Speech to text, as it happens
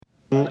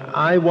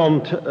I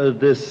want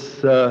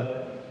this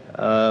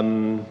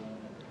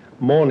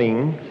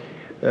morning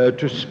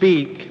to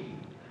speak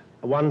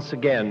once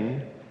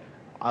again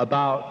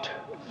about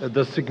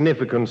the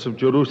significance of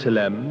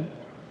Jerusalem,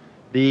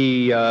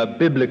 the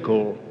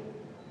biblical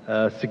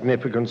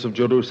significance of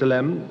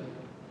Jerusalem,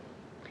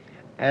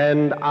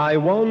 and I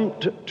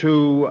want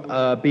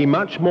to be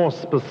much more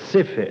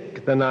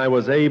specific than I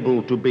was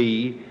able to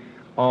be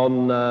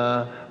on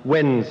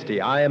Wednesday.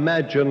 I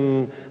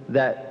imagine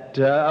that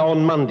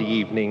on Monday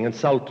evening in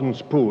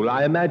Sultan's Pool.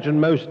 I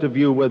imagine most of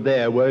you were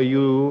there. Were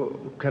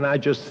you? Can I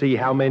just see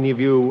how many of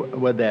you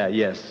were there?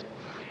 Yes.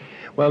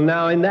 Well,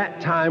 now in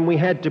that time we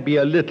had to be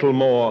a little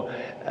more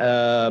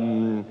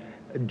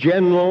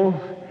general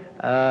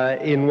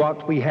in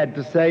what we had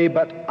to say,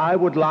 but I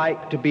would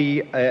like to be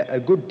a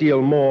good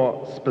deal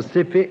more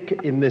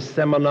specific in this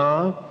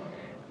seminar,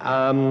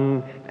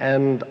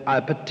 and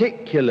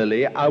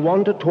particularly I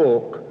want to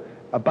talk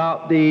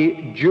about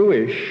the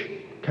Jewish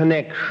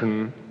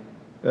connection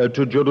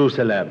to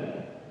Jerusalem.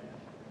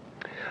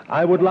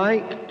 I would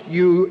like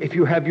you, if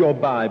you have your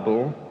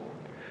Bible,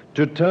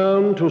 to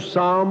turn to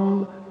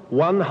Psalm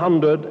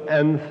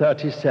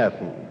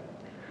 137.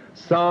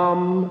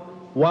 Psalm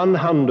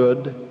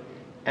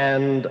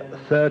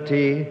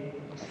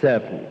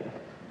 137.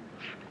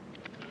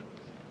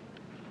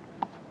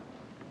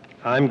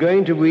 I'm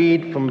going to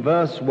read from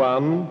verse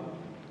 1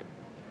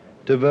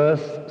 to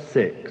verse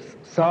 6.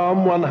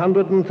 Psalm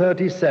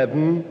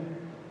 137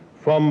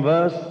 from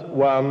verse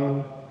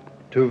 1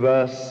 to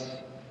verse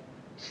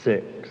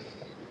 6.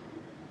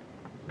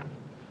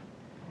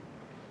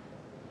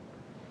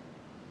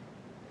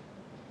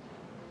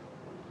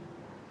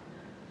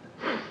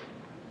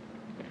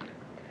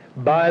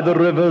 By the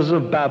rivers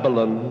of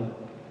Babylon,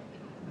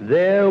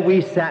 there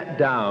we sat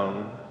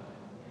down,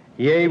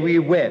 yea, we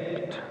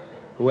wept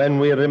when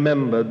we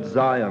remembered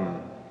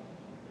Zion.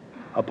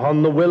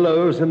 Upon the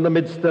willows in the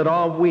midst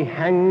thereof we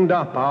hanged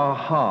up our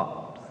harps.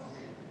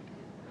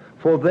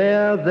 For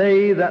there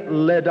they that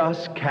led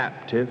us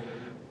captive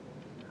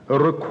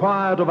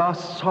required of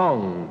us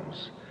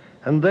songs,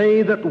 and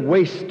they that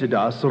wasted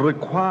us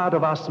required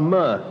of us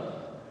mirth,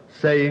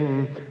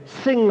 saying,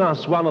 Sing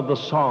us one of the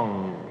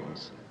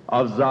songs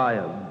of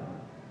Zion.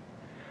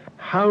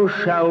 How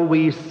shall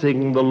we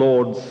sing the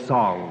Lord's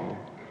song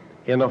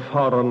in a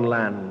foreign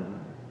land?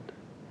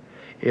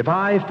 If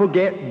I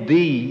forget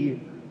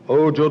thee,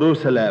 O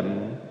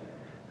Jerusalem,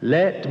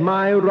 let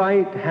my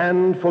right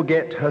hand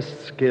forget her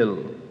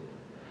skill.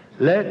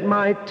 Let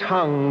my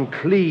tongue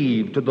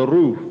cleave to the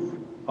roof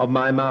of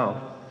my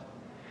mouth.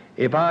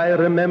 If I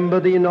remember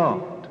thee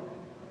not,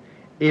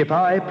 if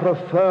I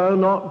prefer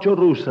not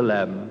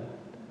Jerusalem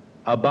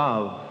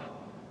above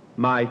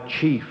my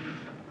chief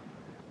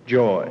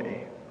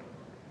joy.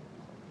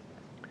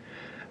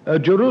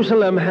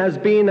 Jerusalem has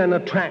been an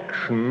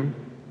attraction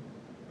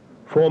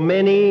for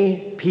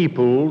many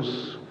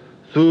peoples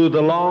through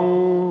the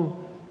long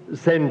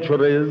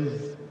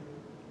centuries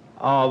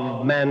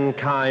of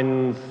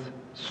mankind's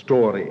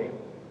story.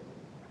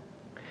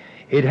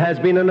 It has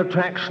been an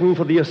attraction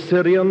for the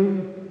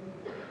Assyrian,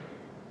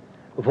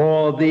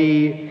 for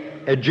the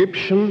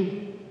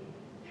Egyptian,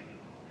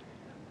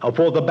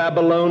 for the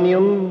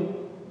Babylonian,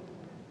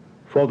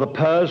 for the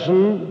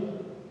Persian,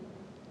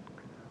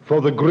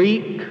 for the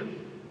Greek,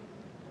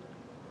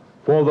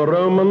 for the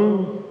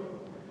Roman,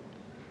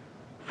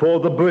 for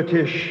the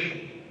British,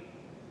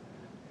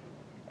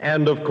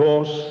 and of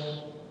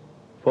course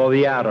for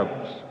the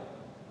Arabs.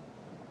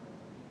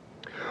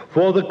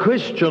 For the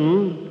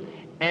Christian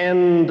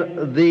and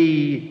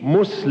the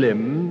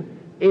Muslim,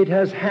 it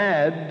has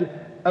had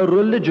a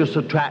religious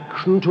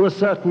attraction to a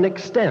certain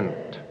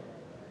extent.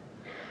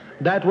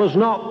 That was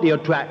not the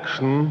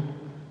attraction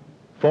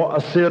for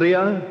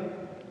Assyria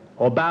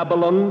or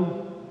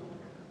Babylon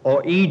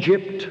or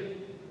Egypt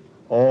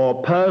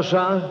or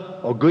Persia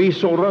or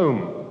Greece or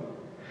Rome.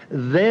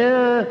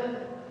 There,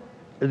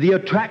 the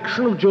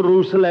attraction of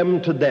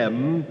Jerusalem to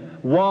them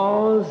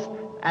was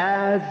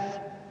as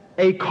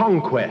a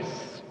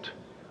conquest,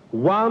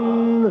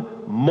 one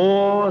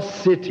more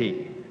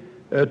city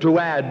to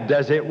add,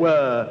 as it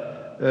were,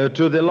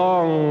 to the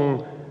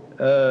long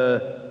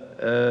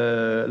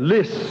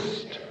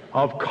list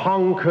of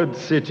conquered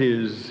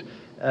cities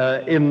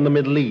in the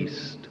Middle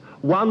East.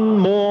 One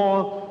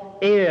more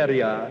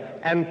area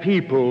and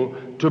people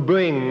to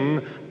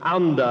bring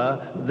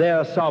under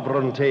their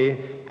sovereignty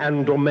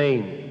and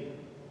domain.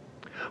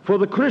 For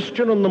the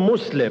Christian and the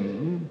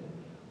Muslim,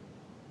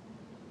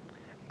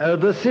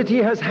 the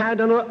city has had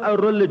a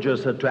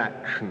religious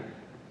attraction.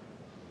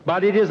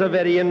 But it is a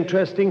very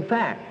interesting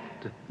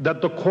fact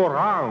that the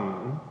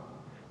Quran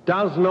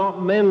does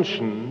not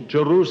mention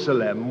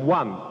Jerusalem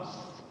once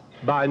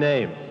by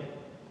name.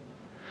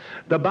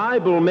 The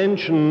Bible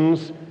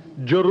mentions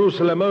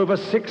Jerusalem over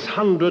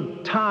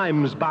 600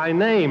 times by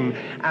name,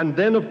 and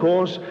then of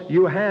course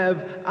you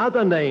have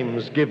other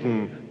names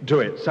given to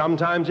it.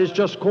 Sometimes it's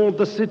just called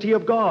the City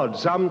of God,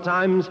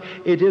 sometimes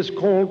it is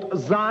called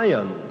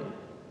Zion.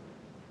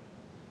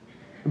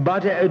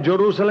 But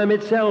Jerusalem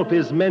itself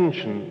is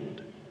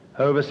mentioned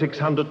over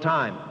 600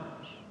 times.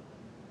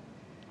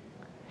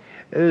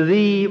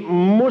 The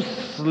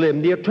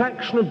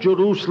attraction of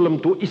Jerusalem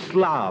to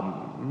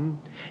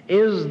Islam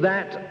is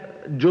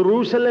that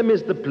Jerusalem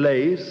is the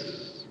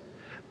place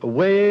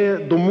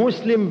where the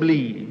Muslim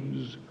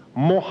believes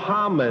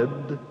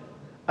Muhammad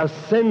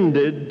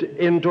ascended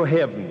into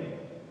heaven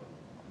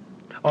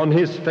on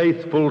his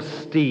faithful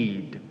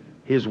steed,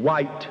 his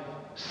white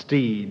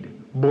steed,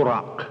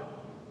 Buraq.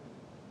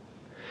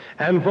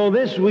 And for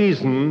this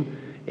reason,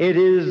 it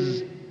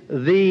is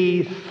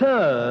the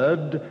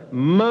third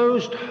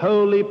most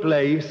holy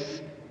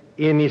place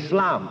in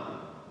Islam.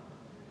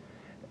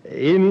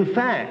 In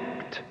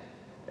fact,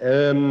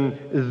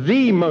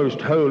 the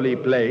most holy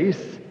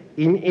place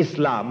in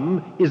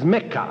Islam is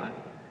Mecca,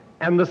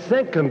 and the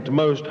second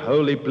most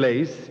holy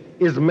place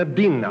is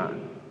Medina.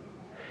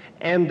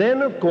 And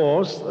then, of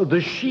course,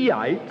 the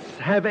Shiites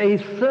have a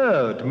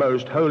third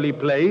most holy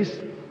place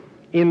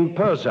in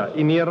Persia,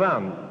 in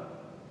Iran.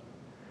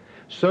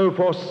 So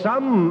for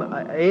some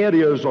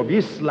areas of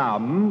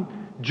Islam,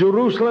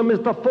 Jerusalem is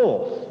the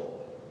fourth,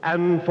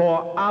 and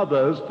for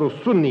others, the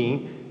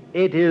Sunni,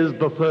 it is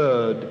the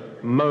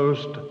third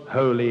most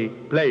holy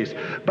place.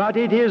 But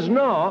it is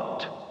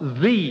not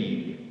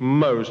the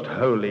most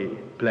holy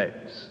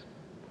place.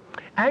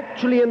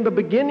 Actually, in the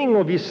beginning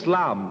of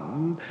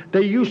Islam,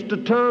 they used to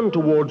turn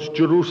towards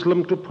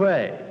Jerusalem to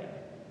pray.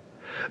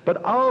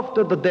 But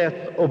after the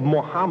death of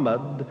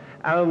Muhammad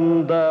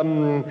and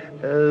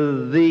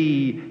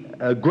the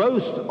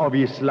growth of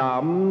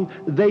Islam,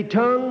 they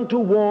turned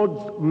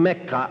towards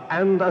Mecca,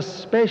 and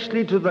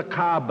especially to the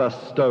Kaaba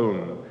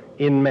stone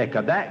in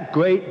Mecca, that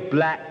great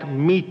black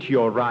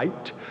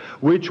meteorite,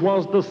 which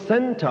was the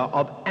center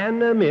of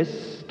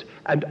animist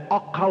and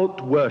occult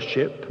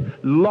worship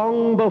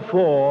long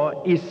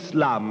before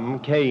Islam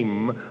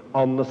came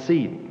on the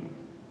scene.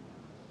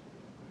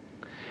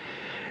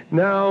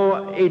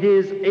 Now, it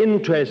is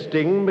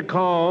interesting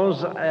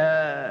because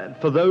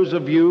for those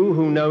of you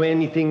who know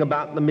anything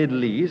about the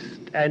Middle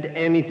East and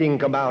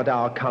anything about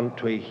our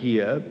country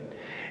here,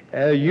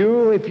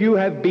 if you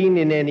have been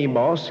in any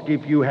mosque,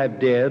 if you have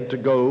dared to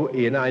go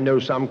in, I know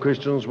some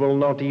Christians will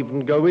not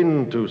even go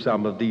into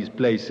some of these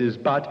places,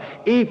 but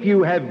if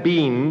you have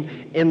been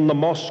in the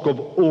Mosque of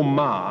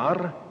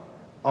Umar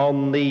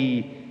on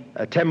the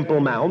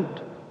Temple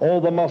Mount,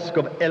 or the Mosque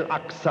of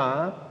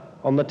Al-Aqsa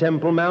on the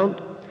Temple Mount,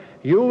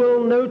 you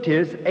will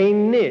notice a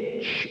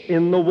niche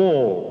in the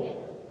wall.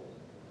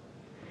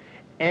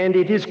 And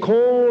it is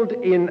called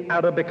in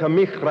Arabic a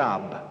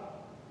mihrab.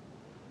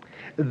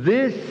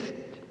 This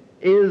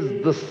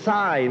is the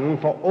sign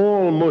for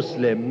all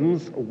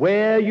Muslims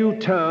where you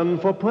turn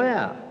for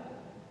prayer.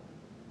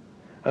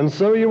 And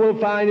so you will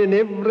find in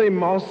every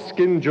mosque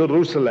in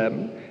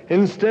Jerusalem,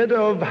 instead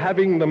of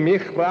having the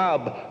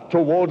mihrab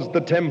towards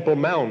the Temple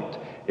Mount,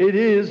 it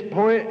is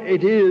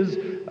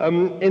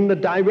in the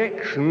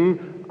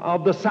direction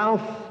of the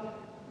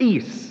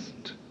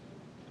southeast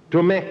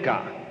to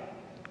Mecca.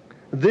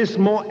 This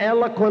more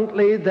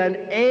eloquently than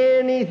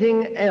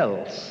anything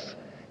else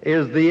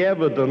is the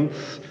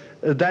evidence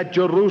that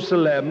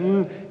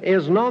Jerusalem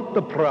is not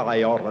the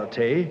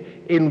priority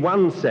in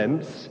one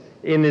sense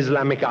in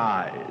Islamic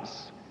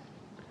eyes.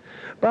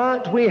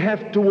 But we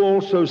have to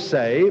also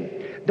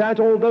say that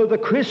although the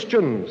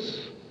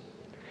Christians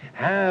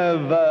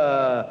have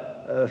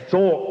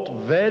thought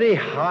very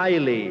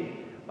highly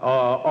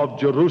of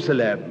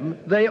Jerusalem,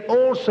 they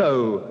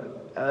also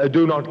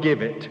do not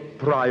give it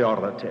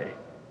priority.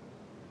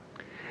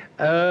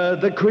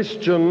 The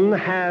Christian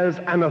has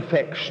an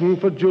affection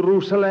for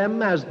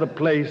Jerusalem as the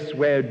place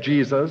where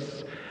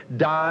Jesus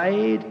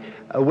died,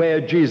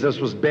 where Jesus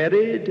was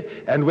buried,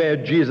 and where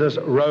Jesus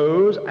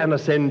rose and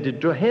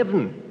ascended to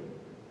heaven.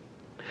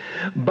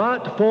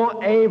 But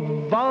for a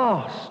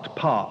vast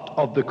part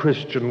of the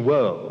Christian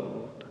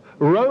world,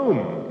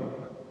 Rome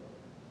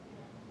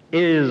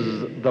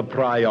is the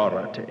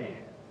priority.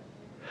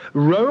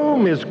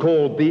 Rome is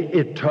called the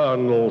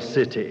eternal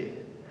city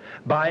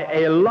by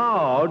a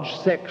large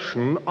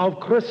section of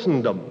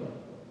Christendom.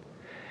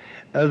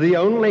 The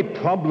only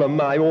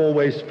problem I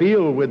always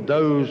feel with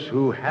those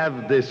who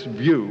have this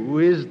view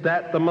is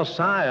that the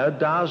Messiah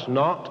does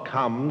not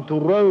come to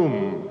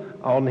Rome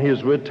on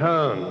his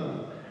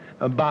return,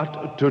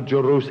 but to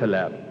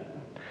Jerusalem.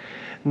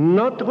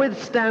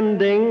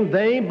 Notwithstanding,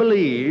 they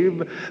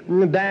believe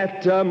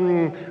that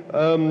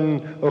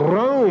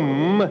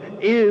Rome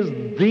is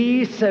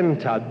the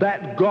center,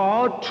 that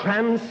God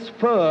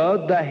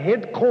transferred the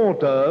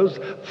headquarters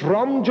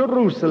from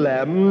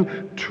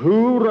Jerusalem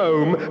to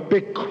Rome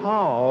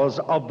because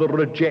of the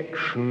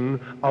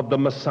rejection of the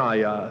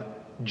Messiah,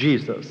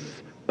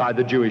 Jesus, by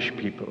the Jewish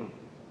people.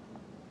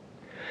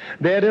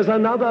 There is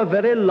another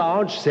very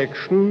large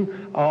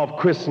section of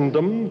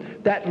Christendom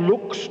that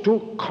looks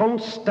to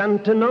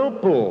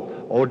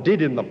Constantinople, or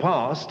did in the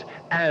past,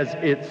 as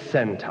its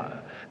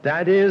center.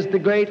 That is the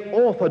great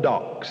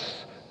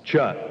Orthodox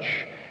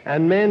Church,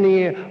 and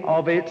many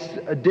of its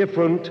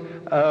different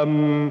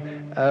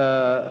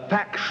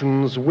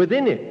factions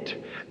within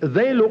it.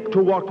 They look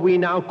to what we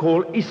now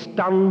call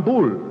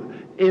Istanbul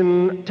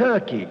in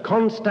Turkey,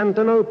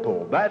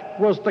 Constantinople. That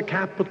was the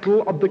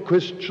capital of the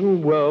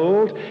Christian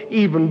world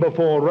even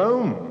before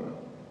Rome.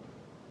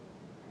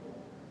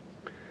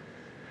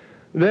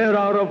 There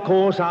are, of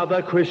course,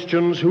 other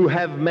Christians who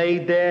have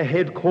made their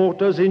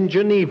headquarters in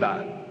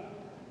Geneva,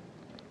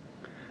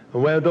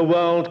 where the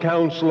World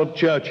Council of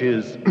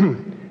Churches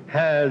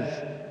has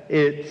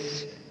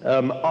its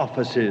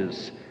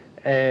offices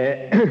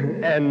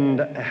and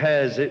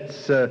has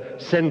its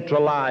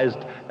centralized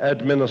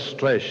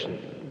administration.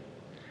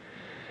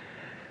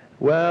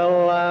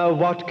 Well,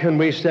 what can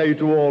we say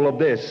to all of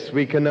this?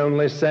 We can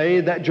only say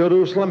that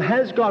Jerusalem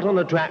has got an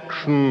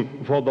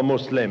attraction for the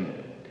Muslim.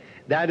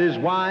 That is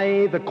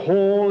why the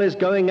call is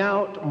going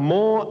out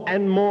more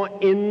and more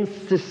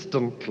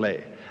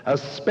insistently,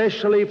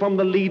 especially from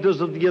the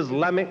leaders of the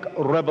Islamic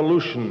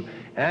Revolution,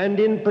 and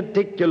in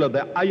particular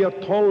the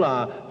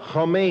Ayatollah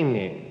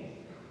Khomeini,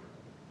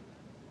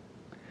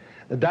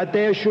 that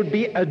there should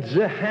be a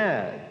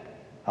jihad,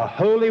 a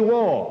holy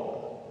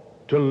war,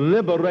 to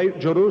liberate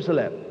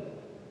Jerusalem.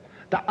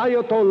 The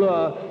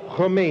Ayatollah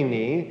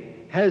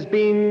Khomeini has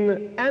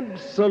been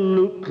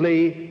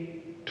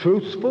absolutely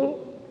truthful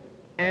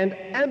and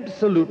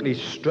absolutely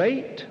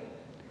straight,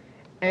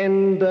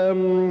 and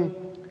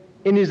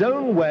in his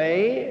own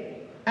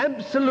way,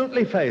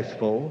 absolutely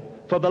faithful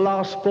for the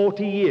last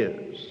 40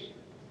 years.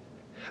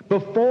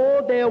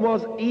 Before there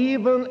was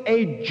even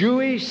a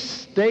Jewish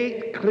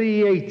state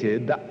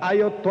created, the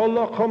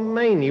Ayatollah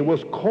Khomeini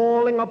was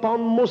calling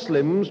upon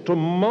Muslims to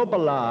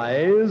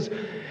mobilize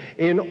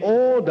in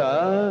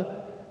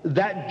order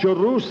that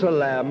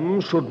Jerusalem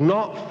should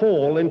not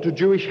fall into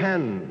Jewish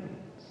hands.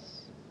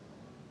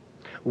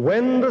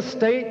 When the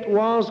state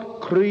was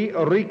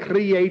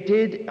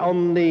recreated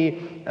on the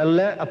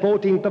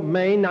 14th of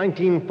May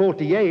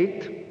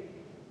 1948,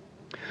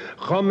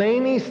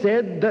 Khomeini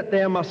said that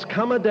there must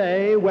come a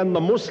day when the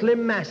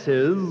Muslim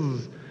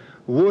masses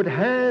would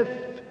have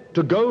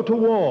to go to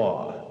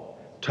war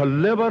to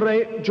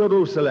liberate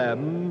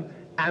Jerusalem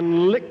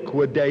and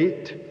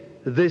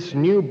liquidate this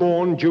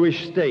newborn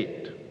Jewish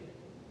state.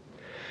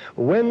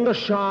 When the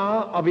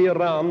Shah of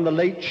Iran, the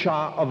late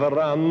Shah of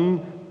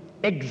Iran,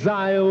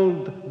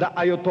 exiled the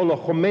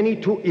Ayatollah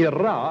Khomeini to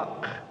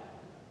Iraq,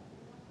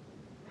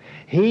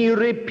 he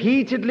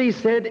repeatedly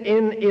said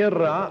in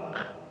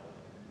Iraq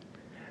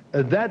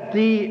that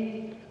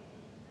the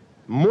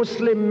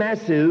Muslim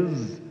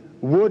masses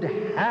would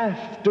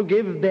have to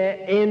give their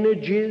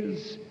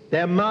energies,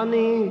 their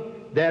money,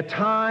 their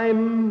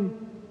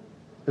time,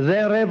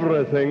 their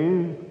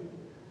everything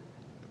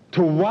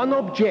to one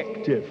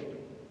objective: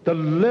 the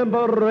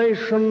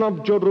liberation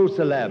of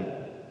Jerusalem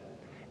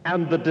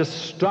and the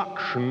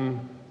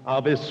destruction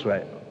of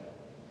Israel.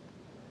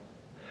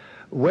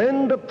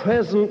 When the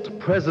present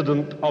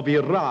president of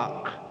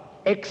Iraq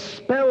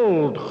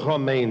expelled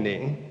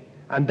Khomeini,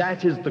 and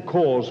that is the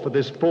cause for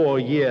this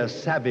 4-year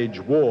savage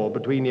war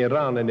between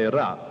Iran and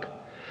Iraq,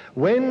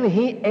 when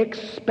he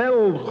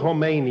expelled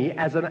Khomeini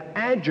as an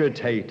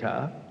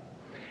agitator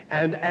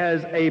and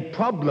as a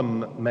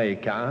problem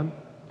maker,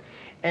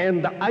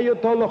 and the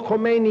Ayatollah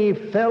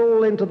Khomeini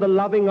fell into the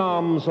loving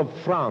arms of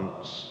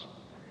France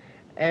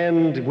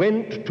and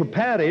went to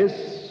Paris,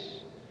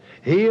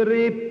 he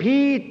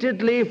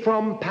repeatedly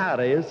from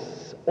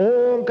Paris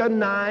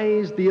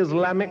organized the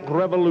Islamic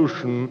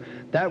Revolution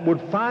that would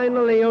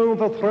finally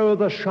overthrow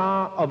the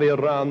Shah of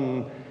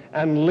Iran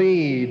and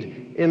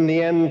lead in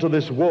the end to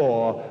this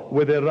war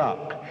with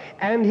Iraq.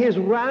 And his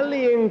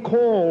rallying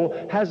call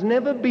has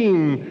never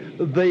been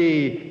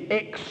the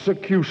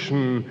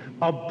execution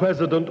of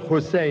President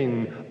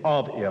Hussein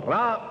of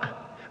Iraq,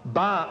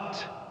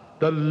 but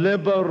the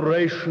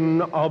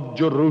liberation of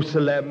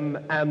Jerusalem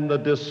and the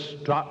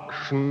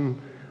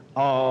destruction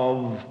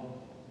of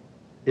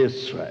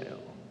Israel.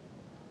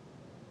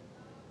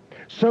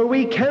 So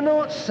we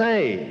cannot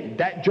say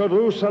that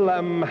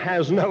Jerusalem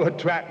has no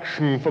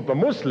attraction for the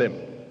Muslim.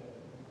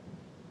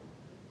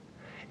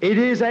 It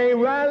is a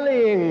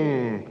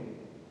rallying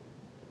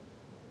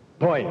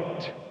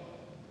point.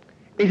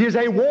 It is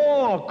a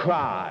war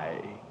cry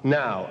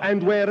now.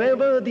 And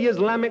wherever the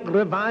Islamic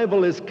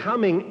revival is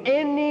coming,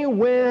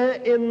 anywhere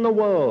in the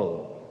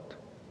world,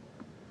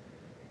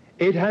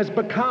 it has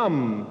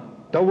become,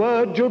 the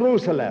word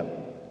Jerusalem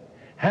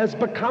has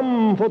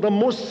become for the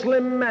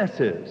Muslim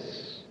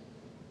masses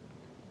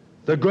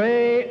the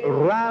great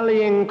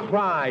rallying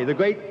cry, the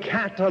great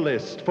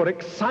catalyst for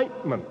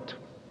excitement.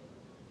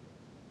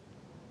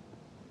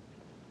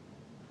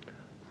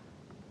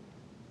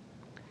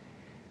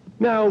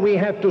 Now, we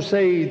have to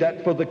say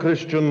that for the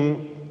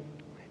Christian,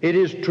 it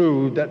is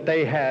true that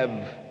they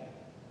have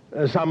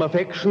some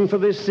affection for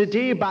this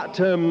city, but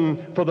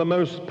for the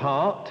most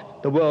part,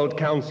 the World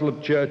Council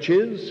of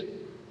Churches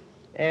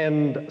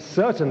and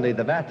certainly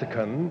the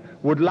Vatican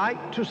would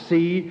like to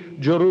see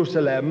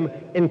Jerusalem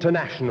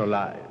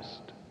internationalized.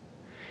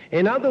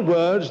 In other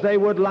words, they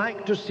would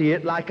like to see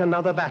it like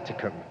another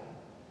Vatican.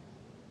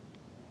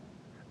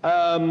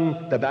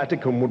 The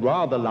Vatican would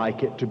rather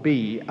like it to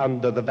be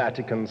under the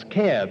Vatican's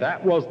care.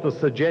 That was the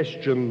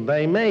suggestion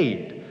they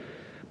made.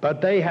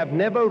 but they have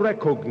never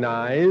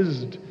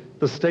recognized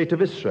the state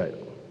of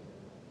Israel,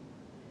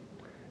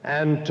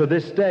 and to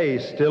this day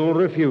still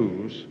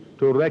refuse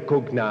to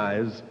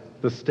recognize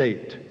the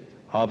state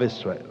of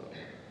Israel.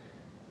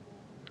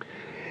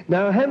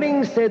 Now,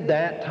 having said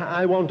that,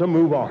 I want to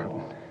move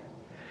on.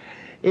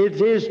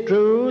 It is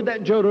true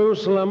that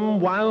Jerusalem,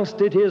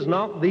 whilst it is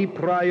not the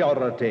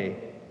priority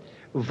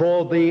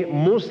for the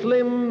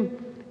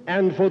Muslim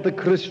and for the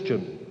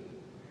Christian,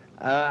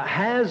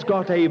 has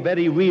got a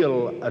very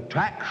real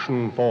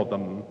attraction for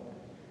them.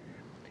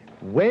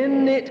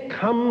 When it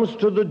comes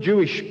to the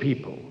Jewish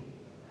people,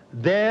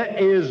 there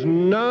is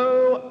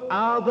no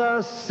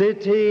other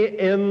city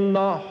in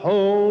the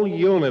whole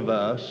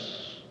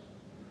universe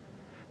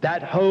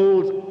that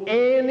holds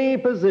any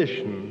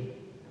position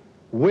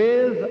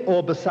with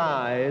or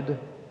beside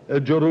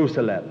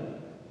Jerusalem.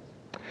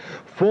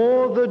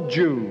 For the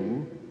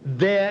Jew,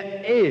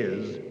 there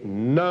is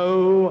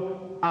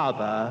no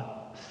other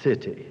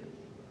city.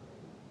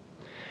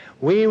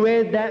 We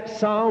read that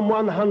Psalm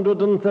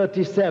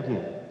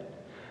 137.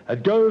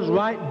 It goes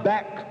right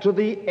back to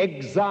the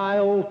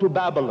exile to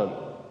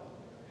Babylon.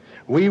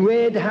 We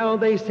read how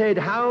they said,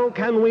 how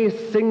can we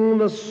sing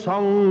the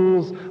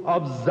songs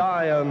of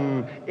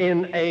Zion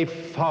in a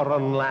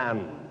foreign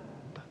land?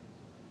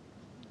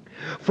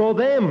 For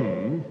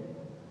them,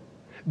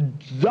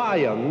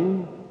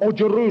 Zion or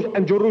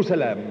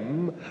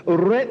Jerusalem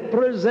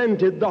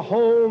represented the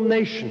whole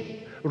nation,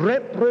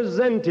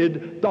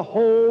 represented the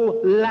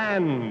whole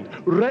land,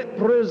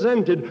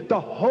 represented the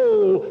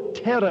whole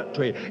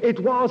territory. It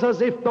was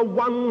as if the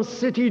one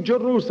city,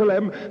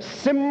 Jerusalem,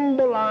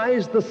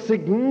 symbolized the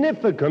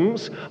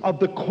significance of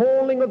the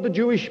calling of the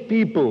Jewish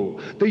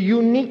people, the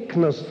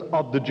uniqueness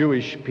of the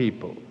Jewish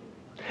people,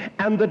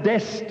 and the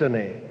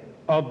destiny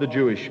of the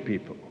Jewish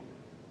people.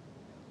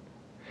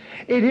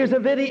 It is a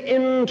very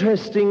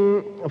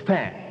interesting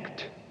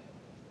fact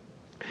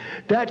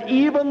that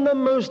even the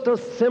most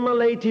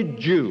assimilated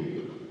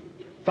Jew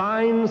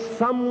finds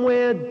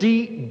somewhere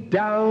deep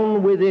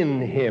down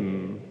within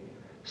him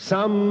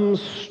some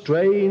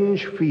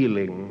strange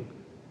feeling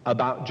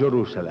about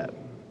Jerusalem.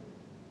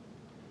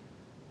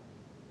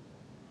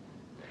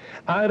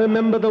 I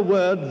remember the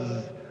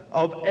words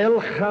of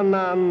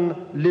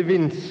Elchanan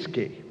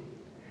Levinsky.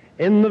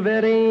 In the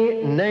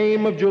very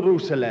name of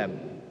Jerusalem,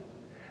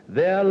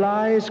 there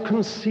lies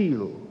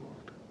concealed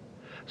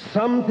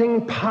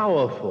something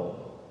powerful,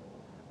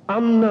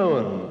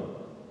 unknown,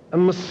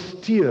 and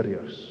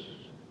mysterious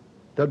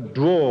that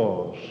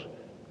draws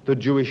the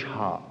Jewish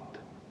heart.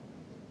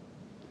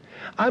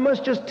 I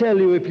must just tell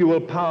you, if you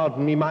will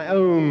pardon me, my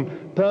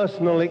own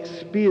personal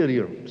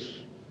experience.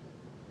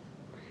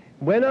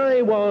 When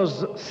I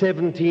was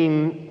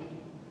 17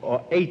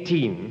 or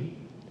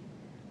 18,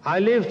 I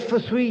lived for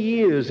 3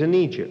 years in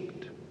Egypt.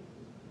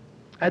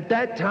 At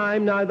that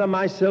time, neither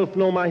myself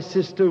nor my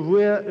sister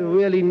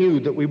really knew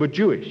that we were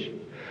Jewish.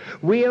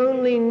 We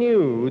only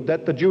knew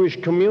that the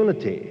Jewish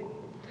community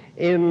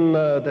in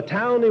the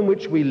town in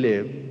which we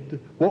lived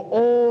were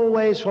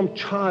always from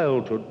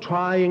childhood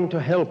trying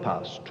to help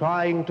us,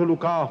 trying to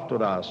look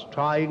after us,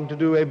 trying to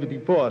do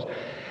everything for us.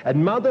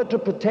 And Mother, to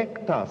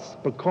protect us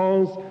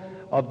because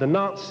of the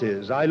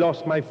Nazis, I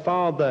lost my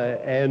father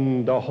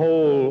and the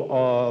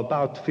whole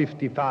about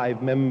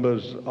 55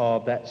 members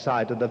of that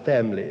side of the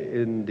family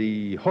in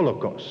the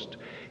Holocaust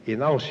in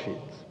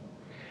Auschwitz.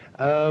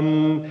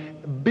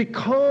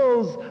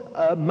 Because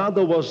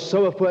Mother was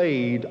so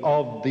afraid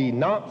of the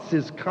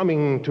Nazis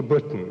coming to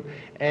Britain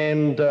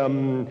and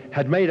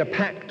had made a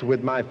pact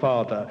with my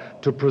father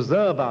to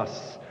preserve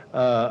us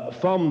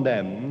from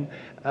them,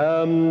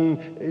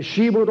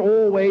 she would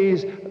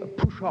always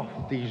push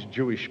off these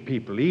Jewish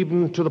people,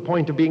 even to the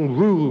point of being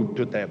rude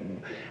to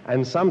them.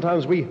 And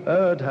sometimes we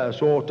heard her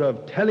sort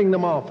of telling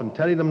them off and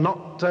telling them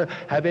not to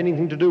have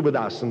anything to do with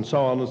us and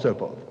so on and so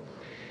forth.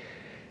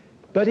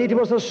 But it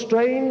was a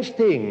strange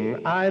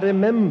thing. I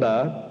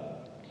remember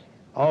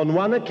on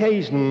one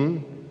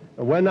occasion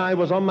when I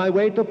was on my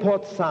way to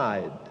Port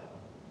Said,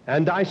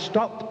 and I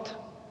stopped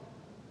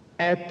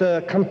at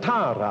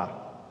Kantara,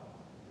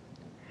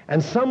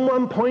 and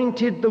someone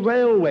pointed the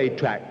railway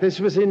track. This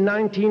was in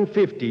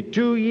 1950,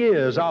 2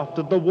 years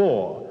after the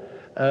War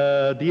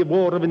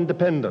of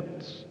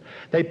Independence.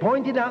 They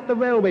pointed out the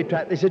railway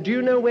track. They said, do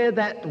you know where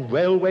that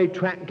railway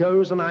track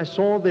goes? And I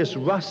saw this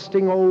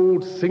rusting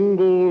old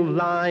single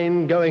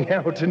line going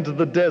out into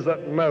the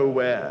desert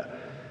nowhere.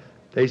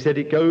 They said,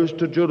 it goes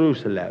to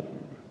Jerusalem.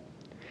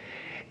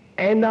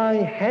 And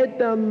I had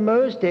the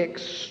most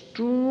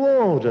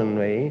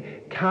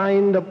extraordinary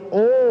kind of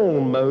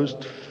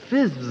almost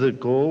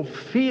physical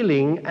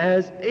feeling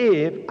as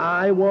if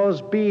I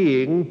was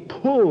being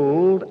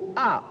pulled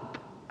up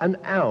and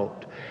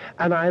out.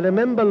 And I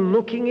remember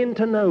looking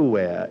into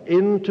nowhere,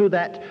 into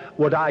that,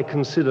 what I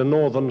consider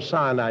northern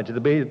Sinai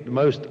to be the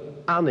most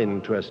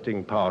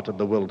uninteresting part of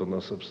the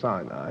wilderness of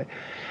Sinai.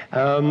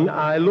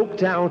 I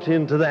looked out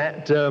into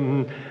that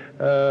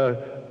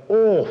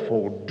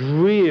awful,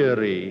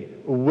 dreary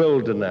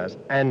wilderness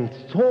and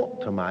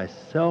thought to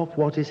myself,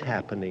 what is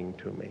happening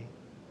to me?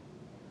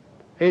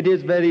 It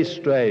is very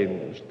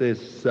strange.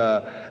 This,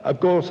 of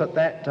course, at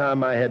that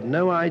time I had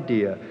no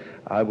idea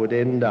I would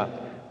end up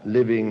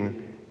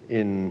living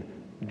in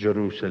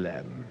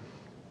Jerusalem.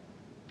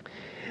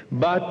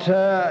 But,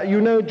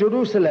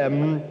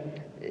 Jerusalem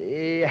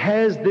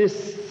has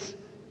this,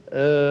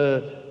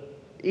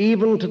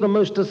 even to the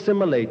most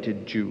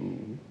assimilated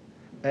Jew,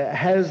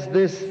 has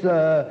this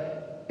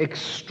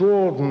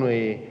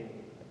extraordinary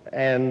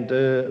and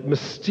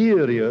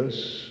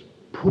mysterious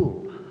pull.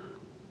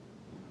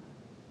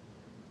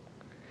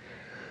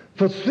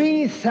 For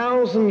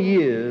 3,000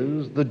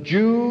 years, the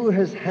Jew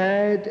has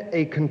had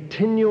a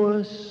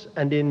continuous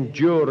and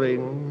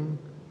enduring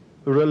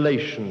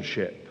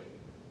relationship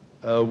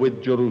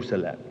with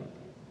Jerusalem.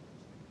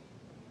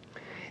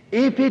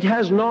 If it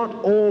has not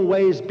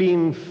always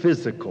been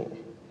physical,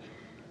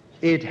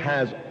 it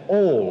has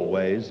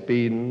always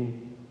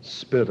been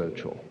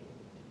spiritual.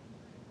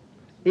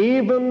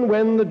 Even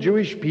when the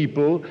Jewish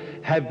people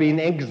have been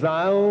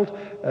exiled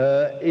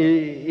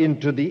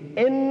into the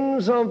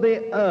ends of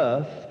the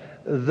earth,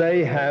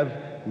 they have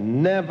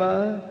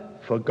never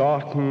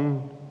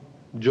forgotten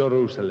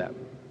Jerusalem.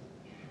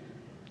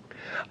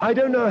 I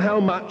don't know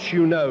how much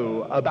you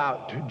know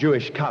about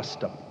Jewish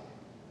custom,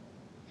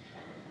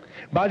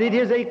 but it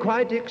is a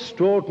quite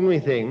extraordinary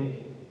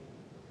thing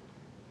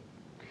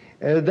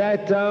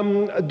that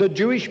the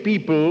Jewish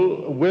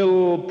people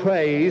will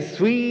pray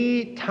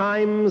 3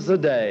 times a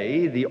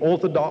day. The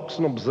Orthodox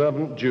and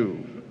observant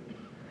Jew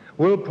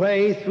will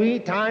pray 3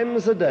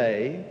 times a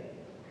day,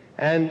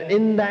 and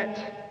in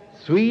that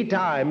 3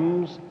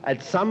 times,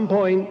 at some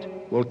point,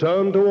 will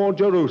turn toward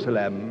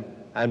Jerusalem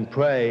and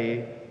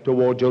pray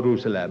toward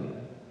Jerusalem,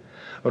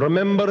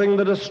 remembering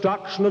the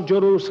destruction of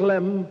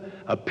Jerusalem,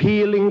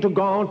 appealing to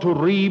God to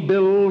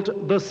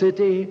rebuild the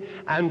city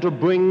and to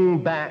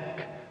bring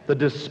back the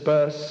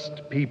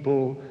dispersed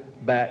people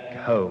back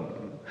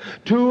home.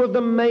 2 of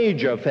the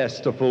major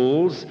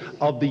festivals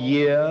of the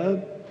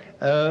year,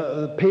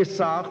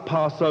 Pesach,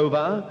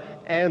 Passover,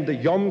 and the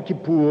Yom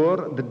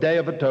Kippur, the Day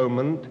of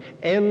Atonement,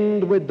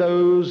 end with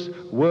those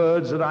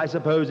words that I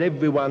suppose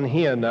everyone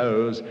here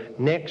knows: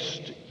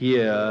 next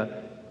year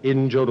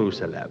in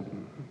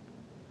Jerusalem.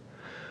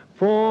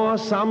 For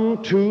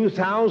some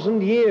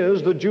 2,000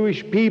 years, the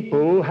Jewish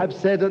people have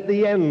said at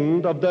the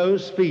end of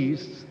those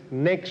feasts,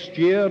 next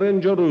year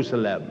in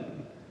Jerusalem,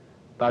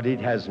 but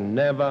it has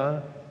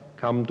never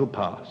come to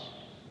pass.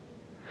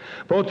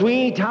 For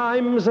 3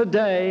 times a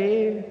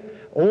day,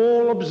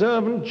 all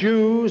observant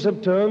Jews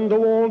have turned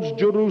towards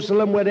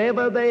Jerusalem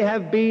wherever they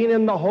have been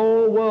in the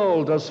whole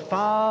world, as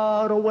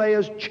far away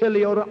as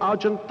Chile or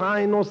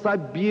Argentina or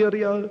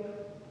Siberia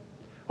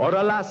or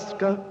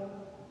Alaska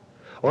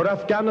or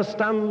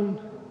Afghanistan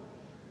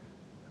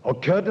or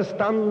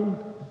Kurdistan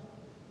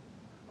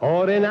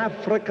or in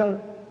Africa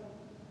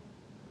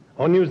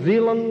or New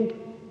Zealand,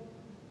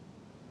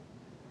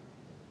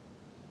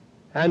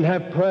 and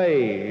have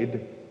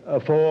prayed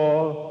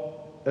for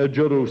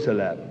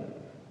Jerusalem.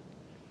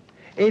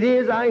 It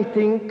is, I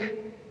think,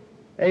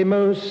 a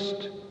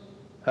most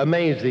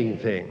amazing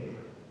thing.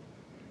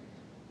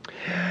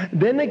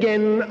 Then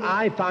again,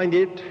 I find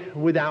it,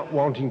 without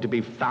wanting to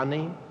be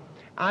funny,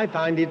 I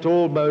find it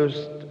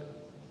almost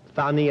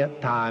funny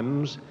at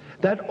times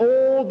that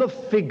all the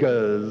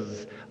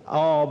figures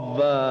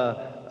of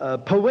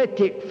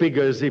poetic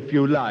figures, if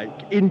you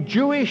like, in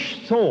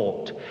Jewish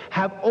thought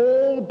have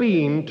all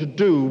been to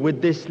do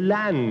with this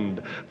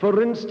land.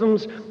 For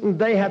instance,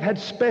 they have had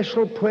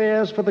special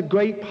prayers for the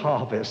grape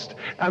harvest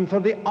and for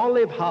the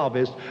olive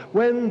harvest.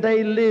 When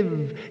they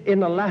live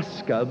in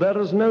Alaska, there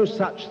is no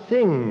such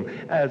thing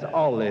as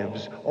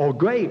olives or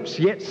grapes,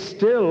 yet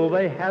still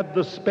they have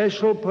the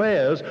special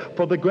prayers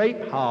for the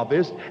grape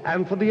harvest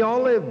and for the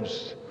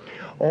olives.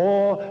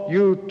 Or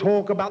you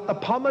talk about the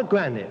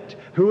pomegranate.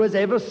 Who has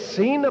ever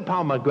seen a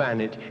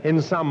pomegranate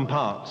in some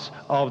parts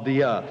of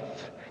the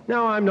earth?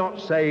 Now, I'm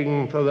not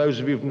saying for those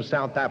of you from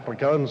South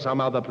Africa and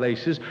some other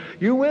places,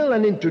 you will,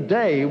 and in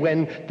today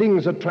when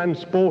things are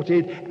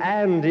transported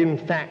and in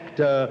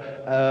fact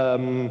are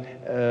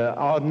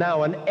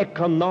now an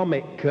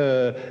economic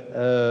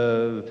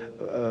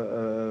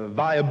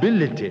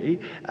viability,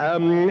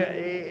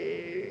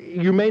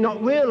 you may not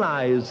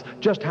realize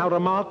just how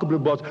remarkable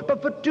it was.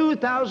 But for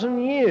 2,000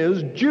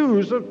 years,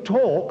 Jews have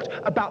talked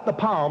about the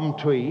palm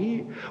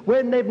tree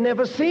when they've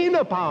never seen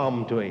a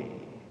palm tree,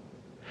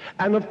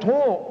 and have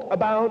talked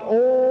about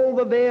all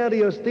the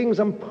various things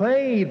and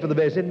prayed for the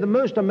various. And the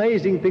most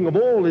amazing thing of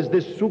all is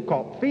this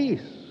Sukkot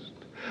feast,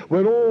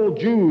 when all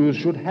Jews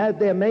should have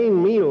their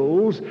main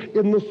meals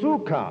in the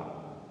sukkah,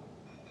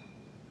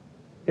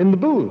 in the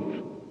booth.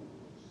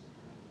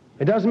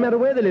 It doesn't matter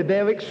where they live.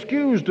 They're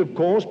excused, of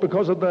course,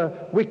 because of the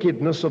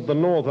wickedness of the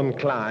northern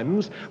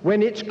climes.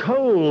 When it's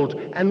cold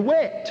and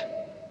wet,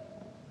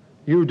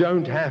 you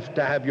don't have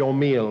to have your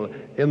meal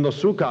in the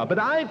sukkah. But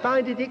I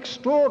find it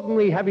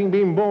extraordinary, having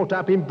been brought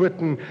up in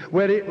Britain,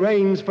 where it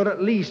rains for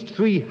at least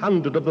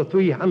 300 of the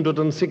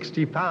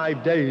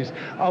 365 days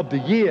of the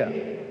year,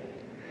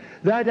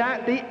 that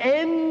at the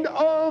end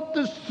of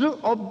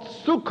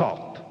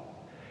Sukkot,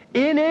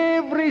 In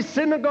every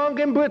synagogue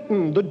in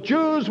Britain, the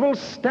Jews will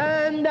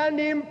stand and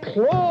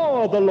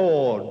implore the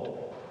Lord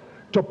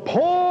to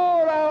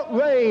pour out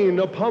rain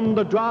upon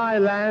the dry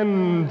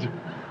land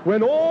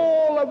when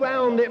all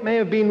around it may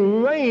have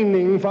been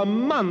raining for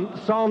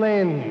months on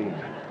end.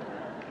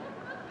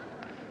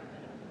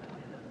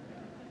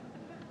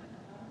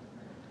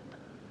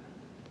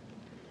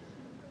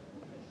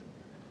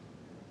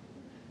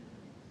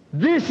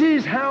 This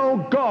is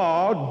how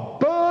God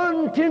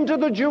burnt into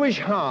the Jewish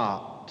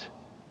heart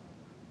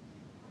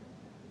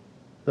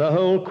the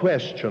whole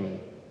question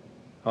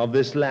of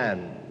this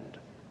land,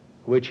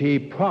 which he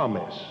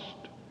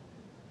promised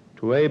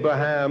to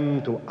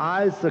Abraham, to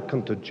Isaac,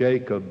 and to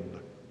Jacob,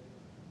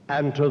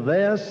 and to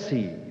their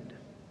seed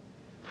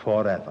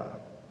forever.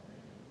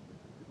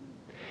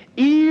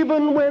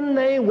 Even when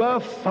they were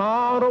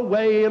far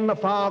away in the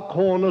far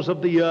corners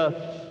of the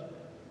earth,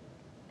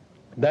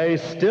 they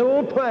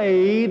still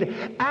prayed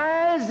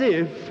as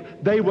if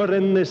they were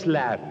in this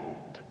land,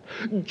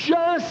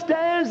 just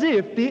as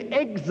if the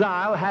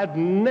exile had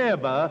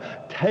never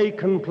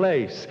taken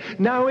place.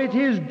 Now it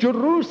is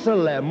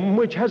Jerusalem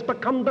which has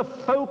become the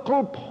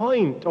focal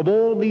point of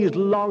all these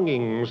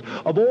longings,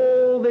 of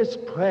all this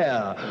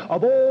prayer,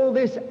 of all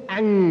this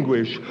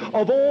anguish,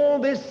 of all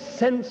this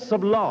sense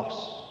of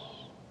loss.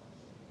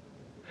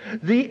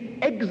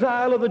 The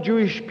exile of the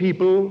Jewish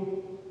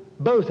people,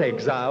 both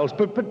exiles,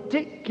 but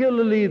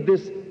particularly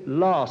this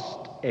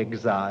last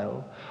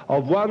exile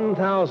of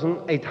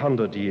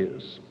 1,800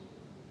 years,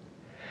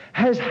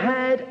 has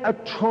had a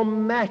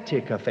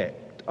traumatic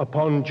effect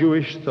upon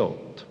Jewish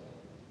thought.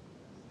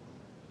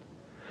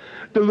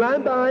 The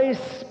rabbis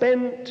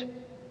spent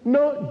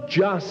not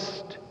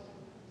just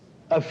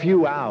a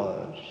few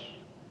hours,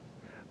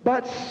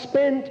 but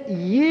spent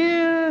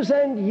years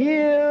and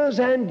years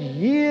and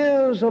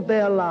years of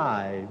their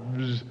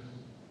lives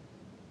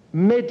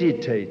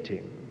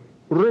meditating,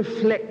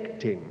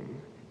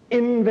 reflecting,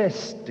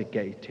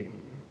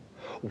 investigating.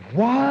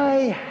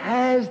 Why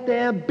has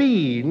there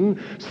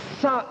been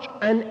such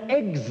an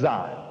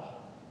exile?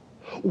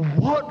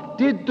 What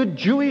did the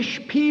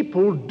Jewish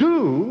people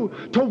do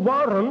to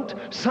warrant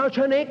such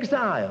an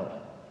exile?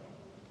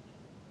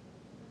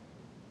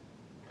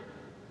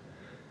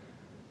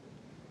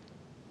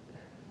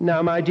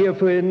 Now, my dear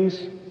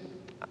friends,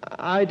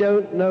 I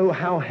don't know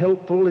how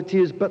helpful it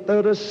is, but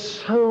there is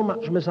so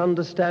much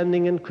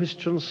misunderstanding in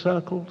Christian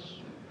circles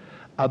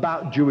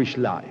about Jewish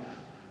life.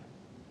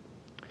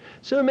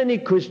 So many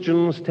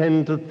Christians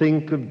tend to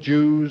think of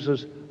Jews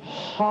as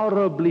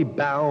horribly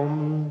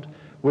bound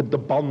with the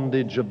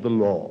bondage of the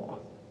law.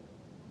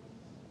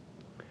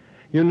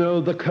 You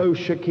know, the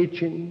kosher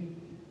kitchen,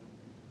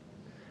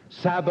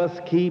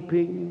 Sabbath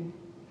keeping,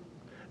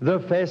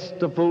 the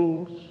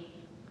festivals,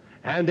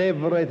 and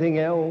everything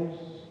else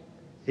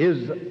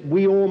is,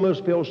 we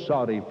almost feel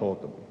sorry for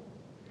them.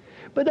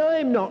 But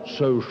I'm not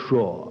so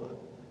sure,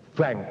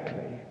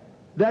 frankly,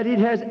 that it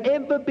has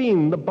ever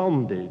been the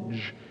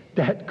bondage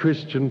that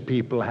Christian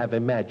people have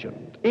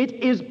imagined. It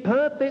is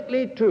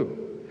perfectly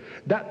true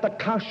that the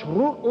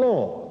kashrut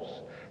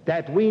laws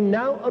that we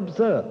now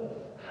observe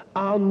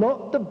are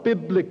not the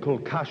biblical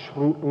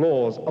kashrut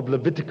laws of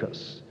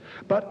Leviticus,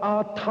 but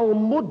are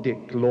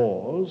Talmudic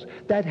laws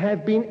that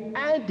have been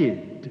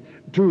added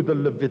to the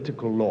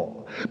Levitical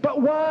law.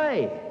 But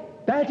why?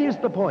 That is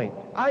the point.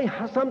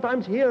 I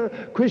sometimes hear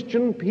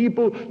Christian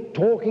people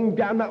talking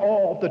down that,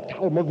 oh, the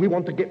Talmud, we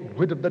want to get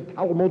rid of the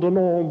Talmud and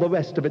all the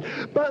rest of it.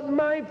 But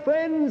my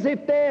friends,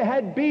 if there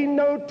had been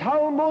no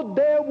Talmud,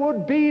 there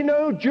would be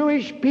no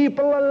Jewish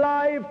people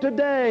alive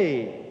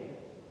today.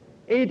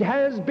 It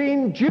has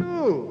been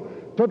due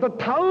to the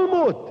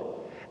Talmud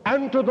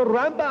and to the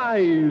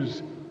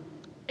rabbis'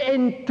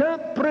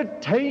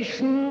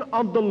 interpretation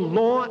of the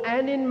law,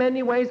 and in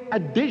many ways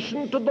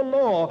addition to the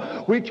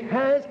law, which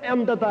has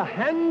under the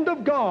hand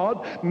of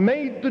God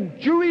made the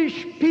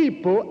Jewish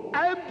people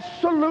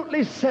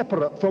absolutely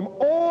separate from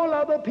all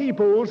other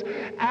peoples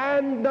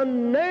and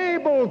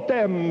enabled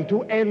them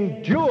to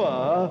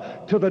endure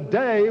to the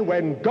day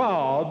when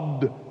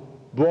God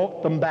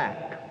brought them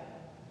back.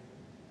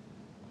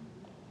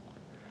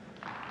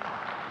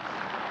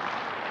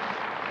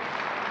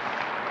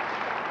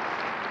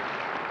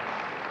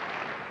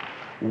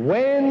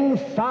 When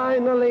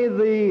finally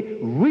the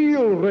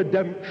real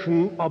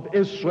redemption of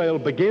Israel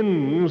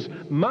begins,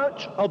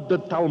 much of the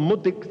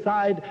Talmudic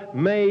side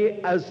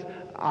may, as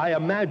I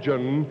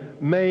imagine,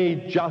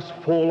 may just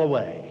fall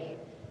away.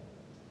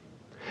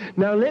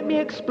 Now let me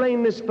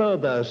explain this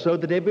further so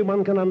that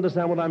everyone can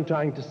understand what I'm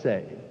trying to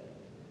say.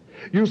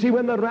 You see,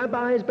 when the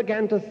rabbis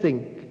began to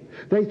think,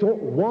 they thought,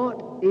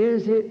 what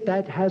is it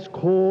that has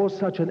caused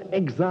such an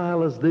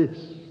exile as this?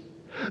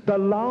 The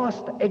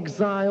last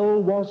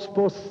exile was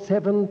for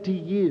 70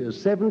 years.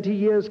 70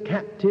 years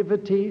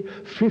captivity,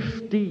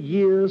 50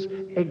 years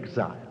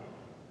exile.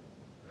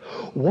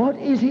 What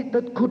is it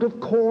that could have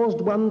caused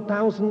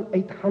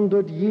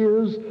 1,800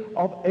 years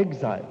of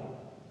exile?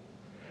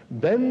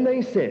 Then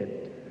they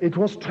said it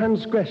was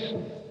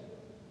transgression.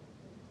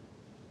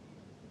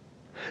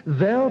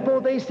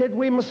 Therefore they said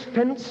we must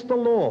fence the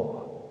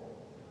law.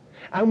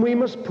 And we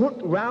must put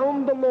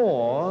round the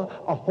law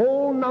a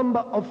whole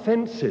number of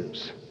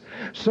fences,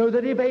 so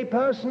that if a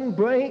person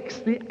breaks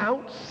the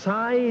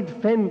outside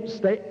fence,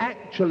 they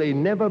actually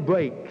never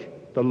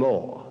break the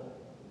law.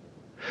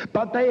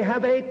 But they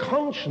have a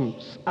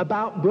conscience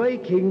about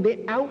breaking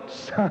the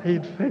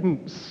outside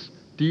fence.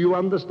 Do you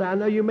understand?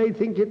 Now, you may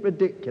think it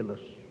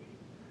ridiculous.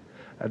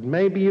 And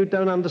maybe you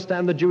don't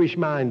understand the Jewish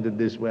mind in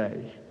this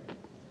way.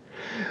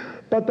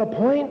 But the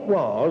point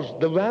was,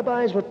 the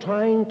rabbis were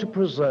trying to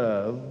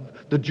preserve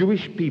the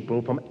Jewish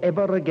people from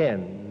ever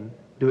again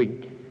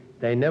doing.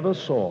 They never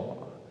saw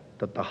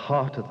that the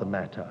heart of the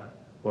matter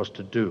was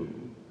to do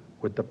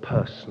with the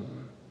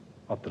person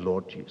of the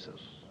Lord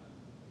Jesus.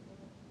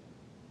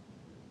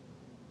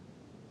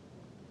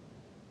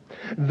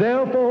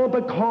 Therefore,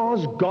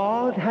 because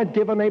God had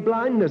given a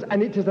blindness,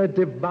 and it is a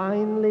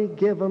divinely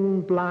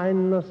given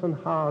blindness and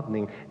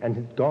hardening,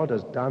 and God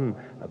has done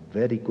a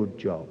very good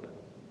job.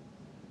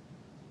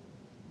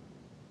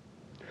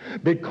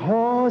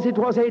 Because it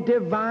was a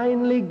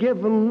divinely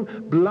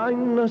given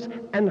blindness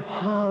and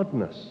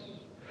hardness,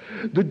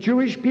 the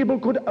Jewish people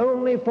could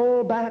only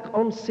fall back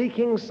on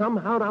seeking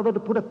somehow or other to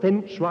put a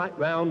fence right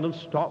round and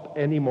stop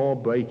any more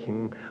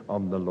breaking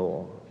of the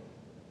law.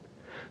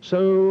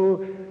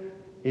 So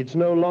it's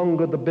no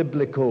longer the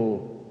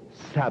biblical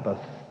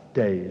Sabbath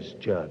day's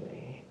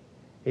journey.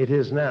 It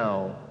is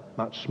now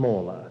much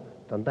smaller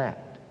than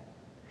that.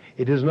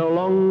 It is no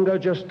longer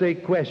just a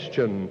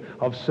question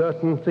of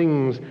certain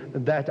things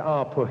that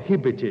are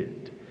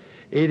prohibited.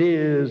 It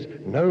is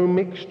no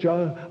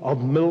mixture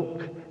of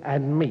milk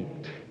and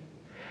meat.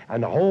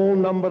 And a whole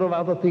number of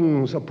other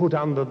things are put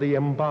under the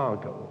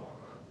embargo.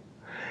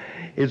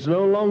 It's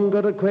no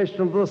longer a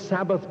question of the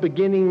Sabbath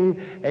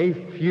beginning a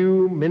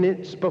few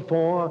minutes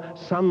before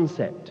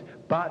sunset,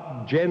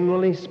 but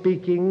generally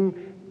speaking,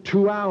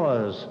 2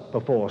 hours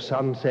before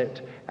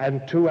sunset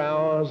and 2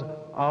 hours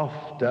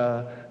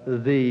after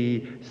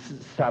the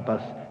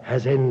Sabbath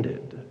has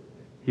ended.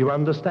 You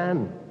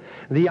understand?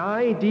 The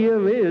idea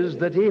is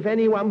that if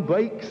anyone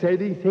breaks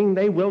anything,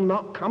 they will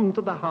not come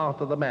to the heart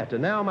of the matter.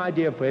 Now, my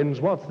dear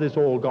friends, what's this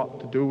all got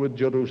to do with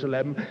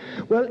Jerusalem?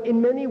 Well,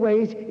 in many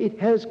ways, it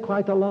has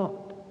quite a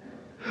lot.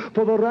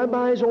 For the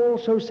rabbis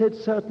also said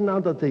certain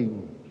other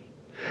things.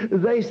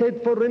 They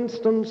said, for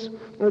instance,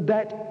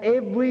 that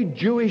every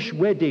Jewish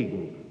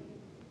wedding,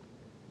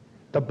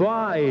 the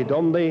bride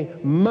on the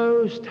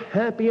most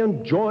happy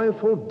and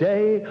joyful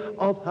day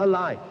of her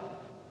life,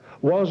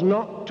 was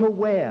not to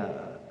wear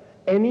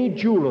any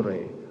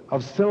jewelry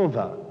of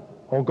silver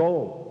or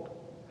gold.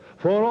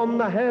 For on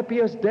the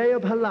happiest day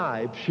of her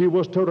life, she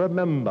was to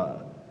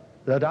remember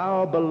that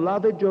our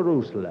beloved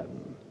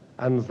Jerusalem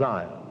and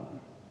Zion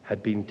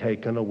had been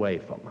taken away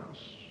from us.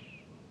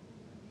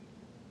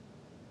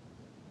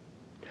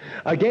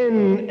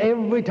 Again,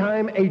 every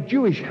time a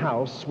Jewish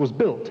house was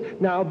built,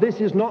 now this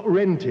is not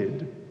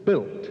rented,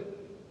 built,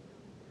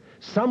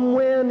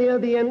 somewhere near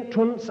the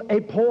entrance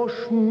a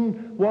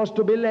portion was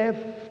to be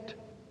left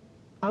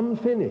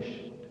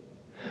unfinished,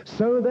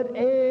 so that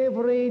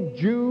every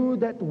Jew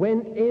that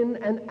went in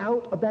and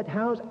out of that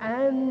house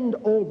and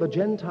all the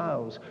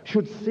Gentiles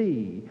should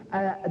see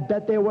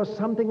that there was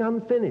something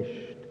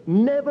unfinished,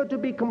 never to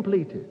be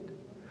completed,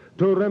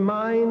 to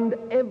remind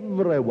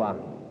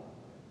everyone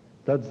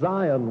that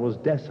Zion was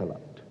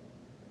desolate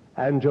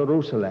and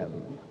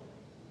Jerusalem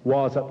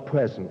was at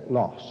present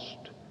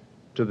lost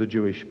to the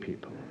Jewish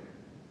people.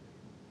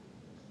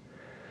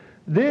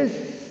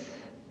 This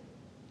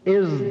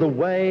is the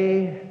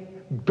way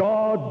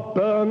God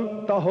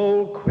burnt the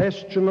whole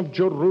question of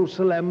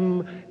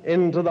Jerusalem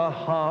into the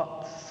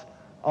hearts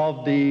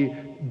of the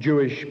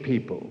Jewish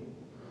people.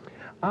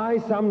 I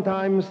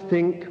sometimes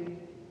think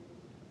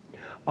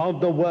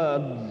of the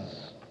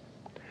words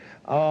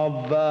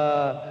of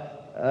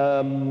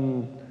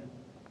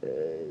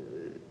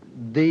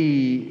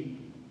the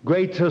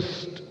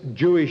greatest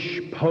Jewish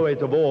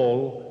poet of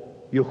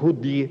all,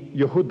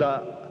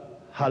 Yehuda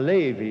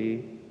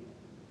Halevi,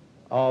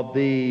 of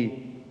the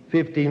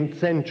 15th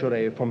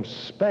century from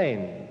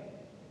Spain,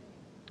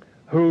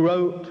 who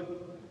wrote,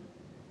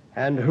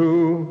 "And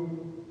who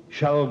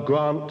shall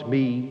grant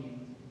me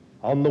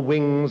on the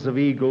wings of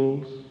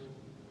eagles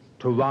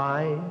to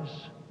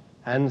rise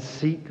and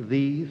seek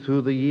thee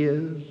through the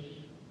years,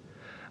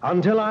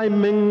 until I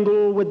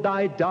mingle with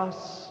thy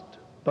dust,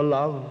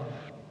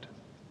 beloved,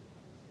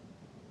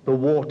 the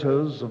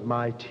waters of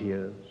my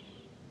tears?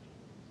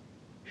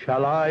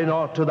 Shall I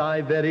not to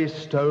thy very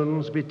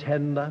stones be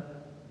tender?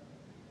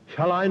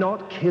 Shall I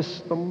not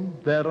kiss them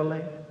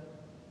verily?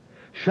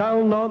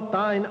 Shall not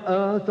thine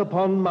earth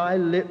upon my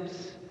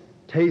lips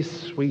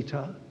taste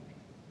sweeter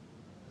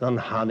than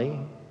honey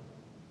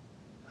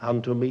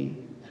unto me?"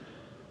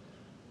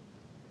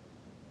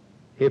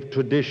 If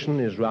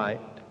tradition is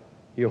right,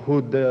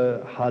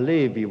 Yehuda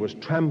Halevi was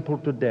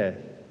trampled to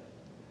death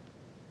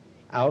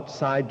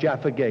outside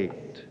Jaffa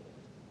Gate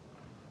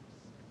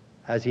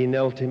as he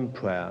knelt in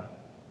prayer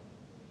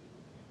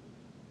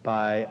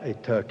by a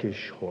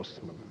Turkish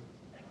horseman.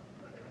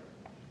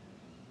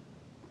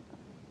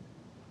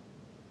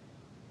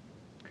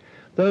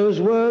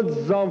 Those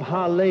words of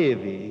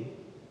Halevi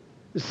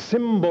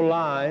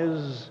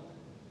symbolize,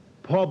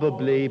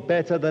 probably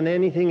better than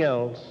anything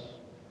else,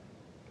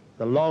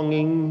 the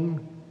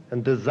longing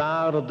and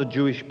desire of the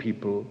Jewish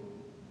people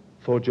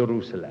for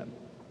Jerusalem.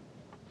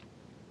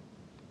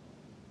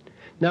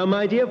 Now,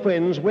 my dear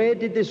friends, where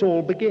did this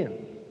all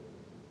begin?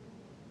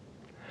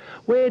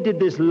 Where did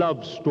this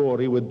love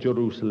story with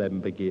Jerusalem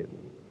begin?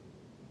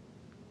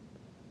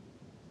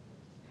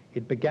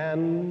 It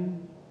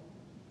began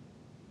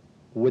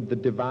with the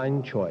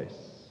divine choice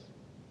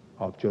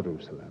of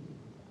Jerusalem.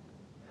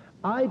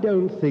 I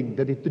don't think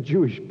that if the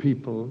Jewish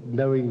people,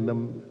 knowing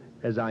them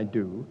as I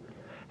do,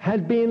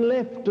 had been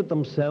left to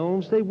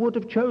themselves, they would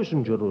have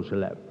chosen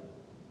Jerusalem.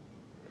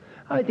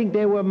 I think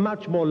they were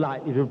much more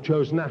likely to have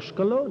chosen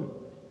Ashkelon,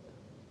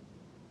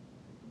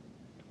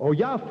 or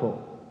Yaffo,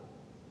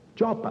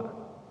 Joppa,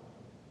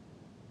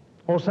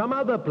 or some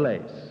other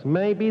place.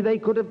 Maybe they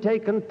could have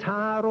taken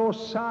Tyre or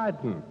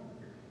Sidon,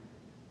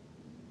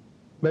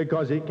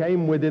 because it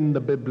came within the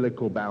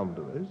biblical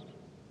boundaries.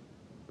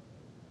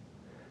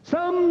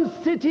 Some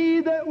city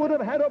that would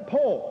have had a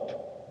port,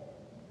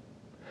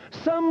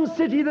 some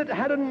city that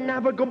had a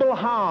navigable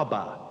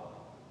harbor,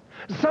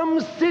 some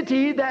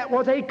city that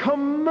was a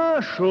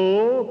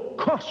commercial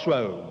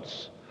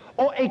crossroads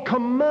or a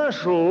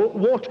commercial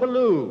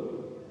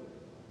Waterloo,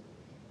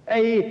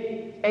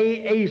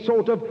 a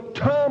sort of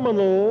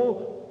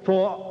terminal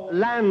for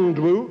land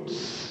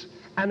routes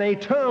and a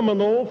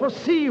terminal for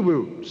sea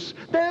routes.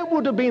 That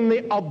would have been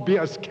the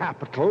obvious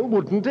capital,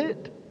 wouldn't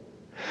it?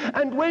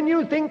 And when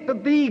you think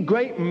that the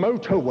great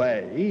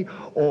motorway,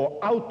 or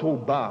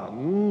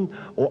Autobahn,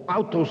 or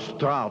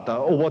Autostrada,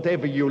 or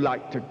whatever you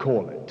like to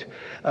call it,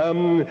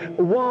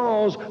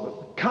 was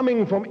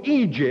coming from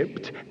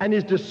Egypt and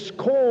is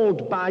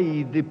called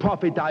by the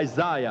prophet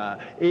Isaiah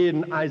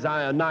in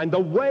Isaiah 9, the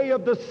way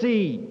of the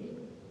sea,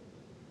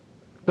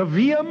 the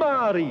Via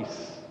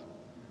Maris,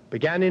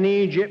 began in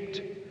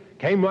Egypt,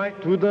 came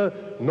right through the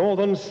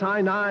northern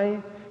Sinai,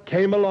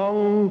 came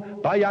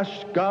along by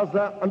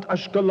Gaza and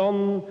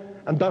Ashkelon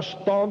and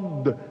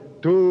Ashdod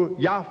to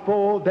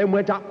Yaffo, then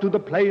went up to the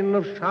plain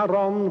of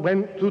Sharon,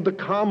 went through the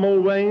Carmel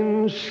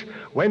range,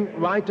 went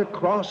right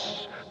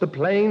across the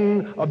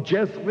plain of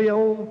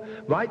Jezreel,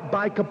 right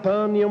by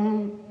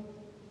Capernaum,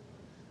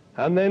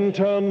 and then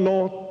turned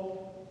north,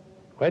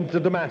 went to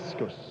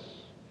Damascus.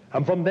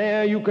 And from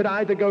there you could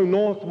either go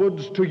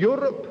northwards to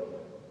Europe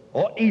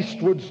or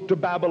eastwards to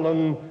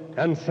Babylon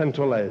and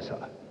Central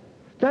Asia.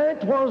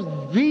 That was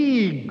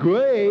the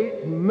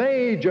great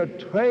major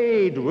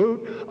trade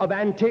route of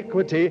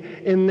antiquity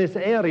in this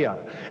area.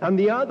 And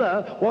the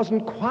other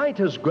wasn't quite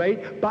as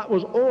great, but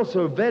was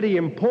also very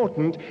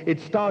important. It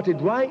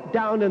started right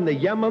down in the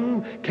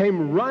Yemen,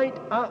 came right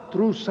up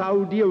through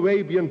Saudi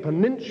Arabian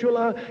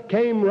Peninsula,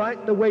 came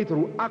right the way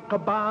through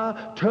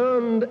Aqaba,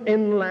 turned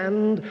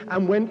inland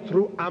and went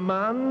through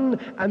Amman,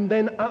 and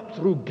then up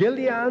through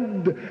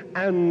Gilead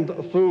and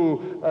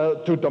through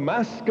to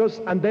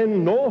Damascus, and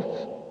then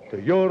north to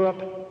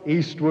Europe,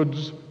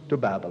 eastwards to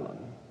Babylon.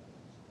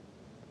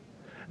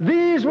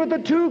 These were the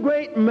two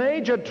great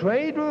major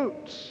trade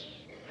routes.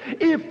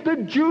 If the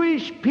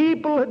Jewish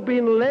people had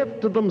been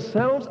left to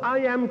themselves, I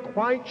am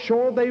quite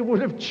sure they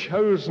would have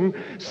chosen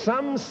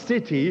some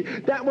city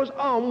that was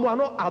on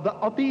one or other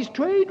of these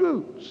trade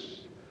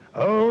routes.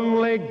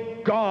 Only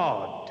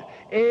God,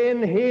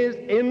 in his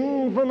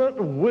infinite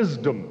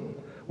wisdom,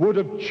 would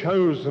have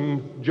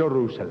chosen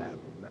Jerusalem.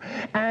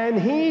 And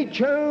he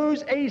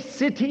chose a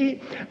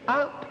city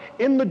up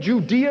in the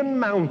Judean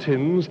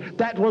mountains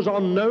that was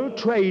on no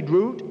trade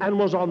route and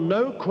was on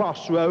no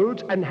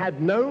crossroads and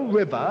had no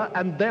river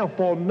and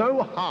therefore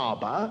no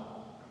harbor.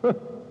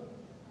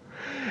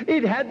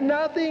 It had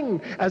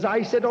nothing. As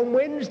I said on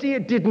Wednesday,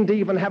 it didn't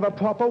even have a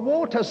proper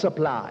water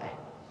supply.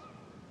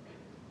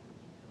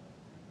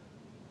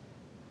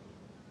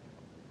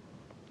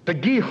 The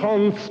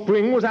Gihon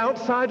spring was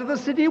outside of the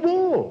city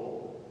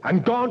wall,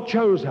 and God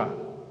chose her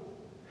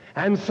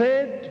and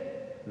said,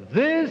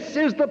 "This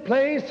is the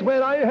place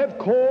where I have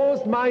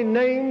caused my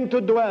name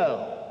to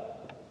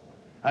dwell."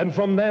 And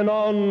from then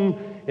on,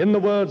 in the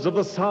words of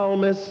the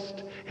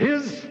psalmist,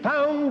 his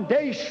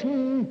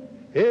foundation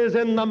is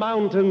in the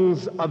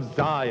mountains of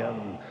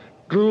Zion.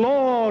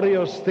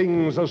 Glorious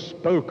things are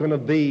spoken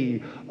of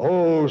thee,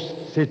 O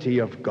city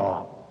of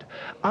God.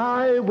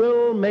 I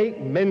will make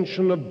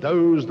mention of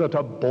those that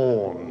are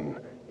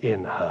born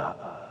in her.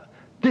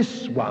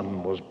 This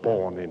one was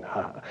born in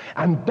her,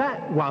 and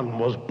that one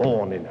was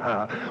born in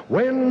her.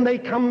 When they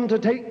come to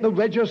take the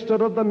register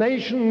of the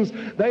nations,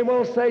 they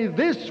will say,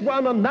 this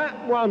one and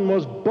that one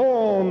was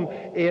born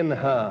in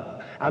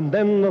her. And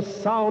then the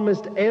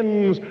psalmist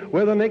ends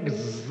with an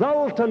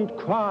exultant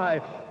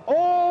cry,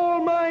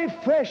 all my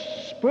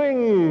fresh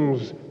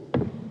springs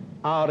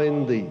are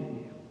in thee.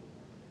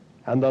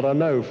 And there are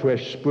no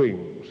fresh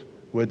springs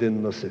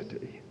within the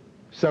city.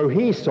 So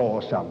he saw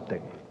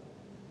something.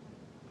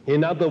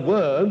 In other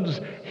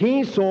words,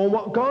 he saw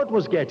what God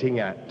was getting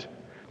at.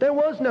 There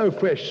was no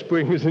fresh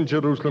springs in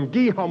Jerusalem.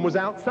 Gihon was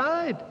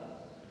outside.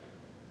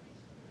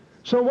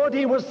 So what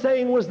he was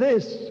saying was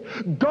this: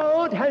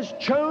 God has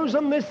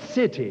chosen this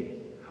city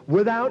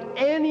without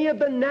any of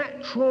the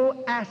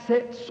natural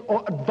assets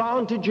or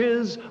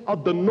advantages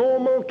of the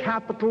normal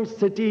capital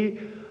city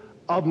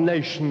of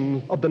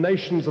the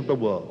nations of the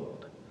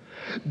world,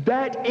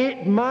 that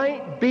it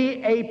might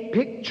be a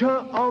picture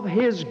of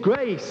his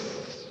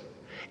grace.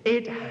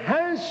 It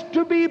has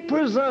to be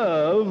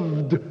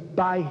preserved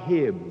by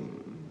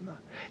him.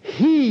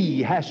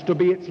 He has to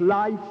be its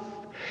life.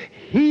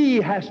 He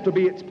has to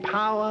be its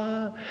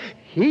power.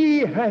 He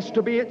has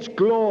to be its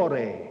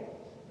glory.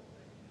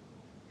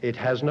 It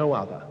has no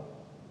other.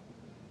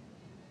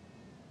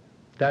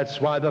 That's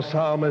why the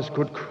psalmist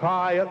could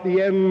cry at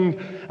the end,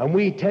 and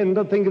we tend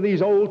to think of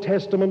these Old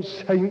Testament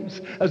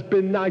saints as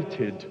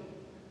benighted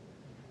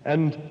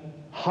and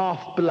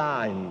half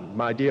blind.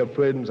 My dear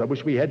friends, I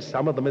wish we had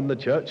some of them in the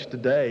church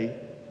today.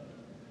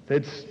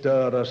 They'd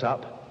stir us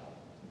up.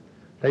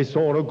 They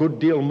saw a good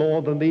deal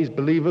more than these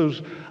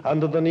believers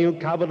under the new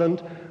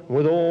covenant,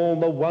 with all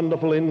the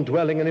wonderful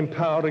indwelling and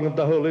empowering of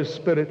the Holy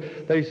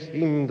Spirit. They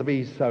seem to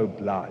be so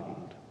blind.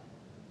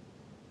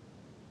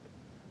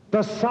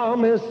 The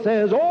psalmist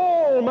says,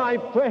 all my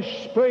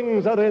fresh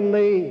springs are in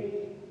thee.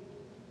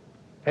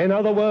 In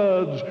other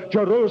words,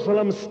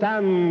 Jerusalem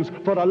stands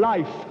for a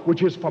life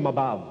which is from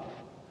above.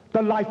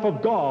 The life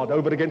of God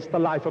over against the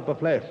life of the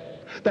flesh.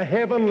 The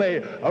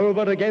heavenly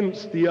over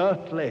against the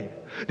earthly.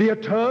 The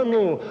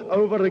eternal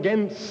over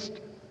against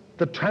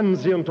the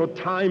transient or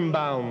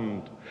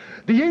time-bound.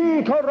 The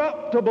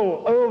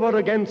incorruptible over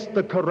against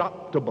the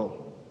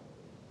corruptible.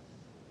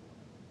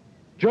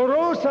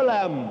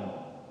 Jerusalem,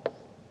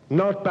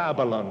 not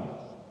Babylon.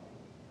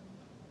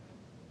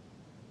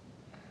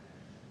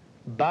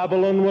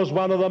 Babylon was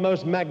one of the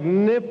most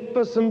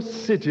magnificent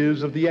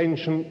cities of the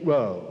ancient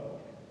world.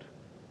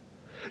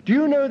 Do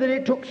you know that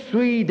it took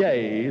 3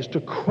 days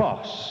to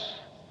cross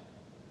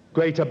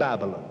Greater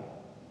Babylon?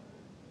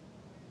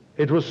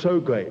 It was so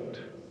great.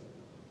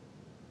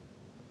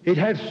 It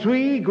had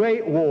 3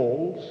 great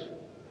walls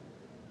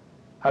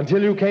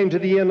until you came to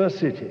the inner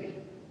city.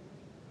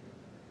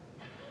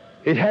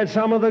 It had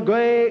some of the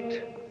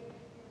great,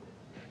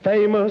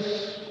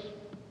 famous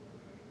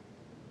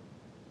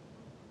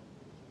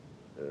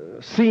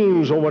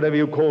scenes, or whatever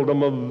you call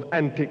them, of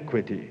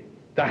antiquity.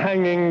 The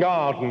Hanging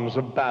Gardens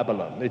of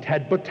Babylon. It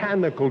had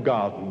botanical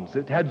gardens.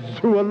 It had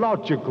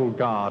zoological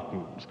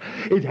gardens.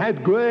 It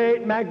had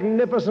great,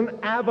 magnificent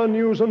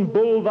avenues and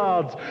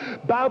boulevards.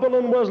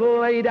 Babylon was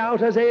laid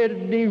out as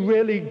any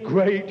really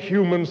great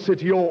human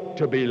city ought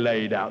to be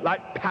laid out,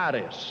 like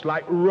Paris,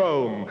 like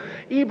Rome,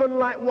 even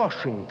like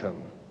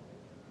Washington.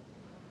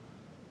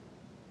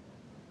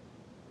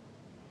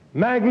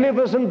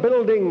 Magnificent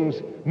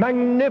buildings,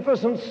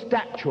 magnificent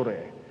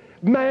statuary,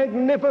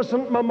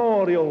 magnificent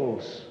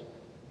memorials,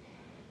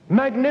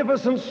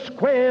 magnificent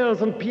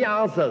squares and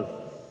piazzas.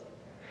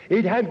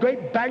 It had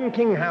great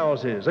banking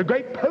houses, a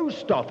great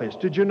post office,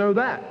 did you know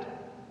that?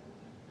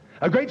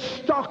 A great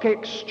stock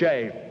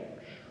exchange,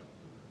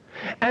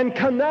 and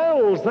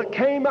canals that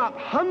came up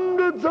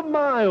hundreds of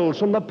miles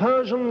from the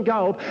Persian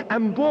Gulf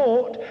and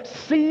brought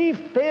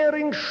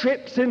seafaring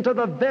ships into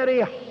the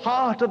very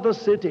heart of the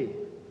city.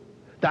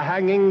 The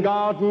Hanging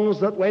Gardens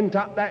that went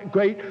up that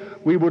great,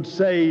 we would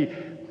say,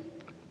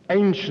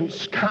 ancient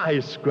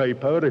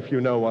skyscraper, if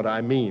you know what I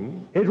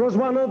mean. It was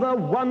one of the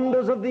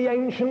wonders of the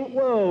ancient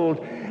world.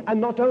 And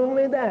not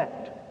only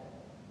that,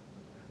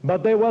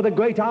 but there were the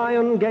great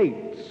iron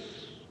gates,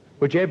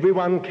 which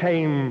everyone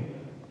came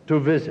to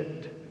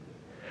visit.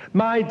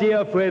 My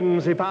dear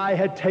friends, if I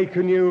had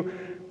taken you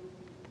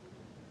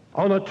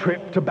on a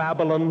trip to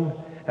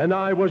Babylon, and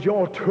I was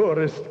your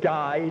tourist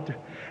guide,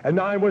 and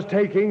I was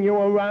taking you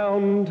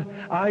around,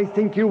 I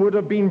think you would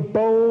have been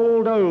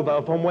bowled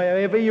over from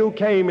wherever you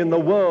came in the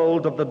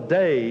world of the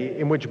day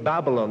in which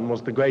Babylon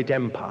was the great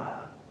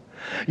empire.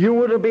 You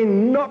would have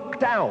been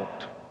knocked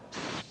out,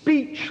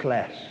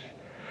 speechless.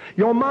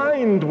 Your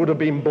mind would have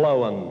been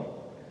blown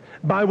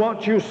by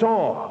what you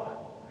saw.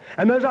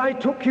 And as I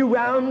took you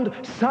round,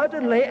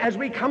 suddenly, as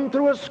we come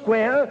through a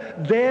square,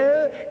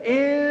 there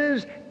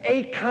is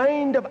a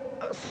kind of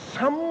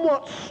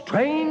somewhat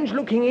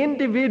strange-looking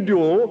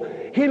individual.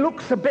 He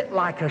looks a bit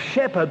like a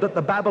shepherd that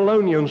the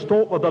Babylonians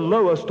thought were the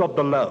lowest of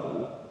the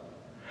low.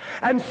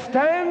 And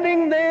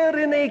standing there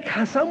in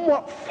a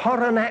somewhat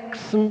foreign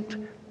accent,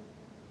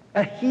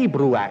 a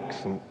Hebrew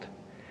accent,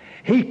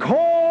 he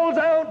calls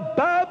out,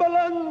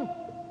 "Babylon,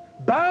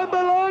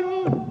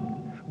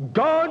 Babylon,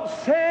 God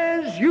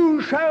says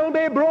you shall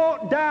be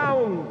brought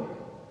down,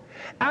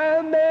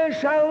 and there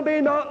shall be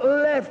not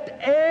left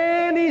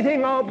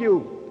anything of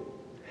you.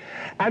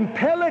 And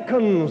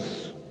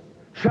pelicans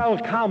shall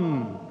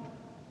come,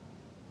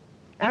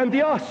 and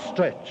the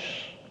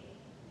ostrich,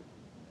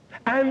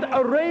 and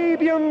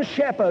Arabian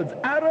shepherds,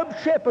 Arab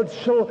shepherds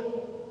shall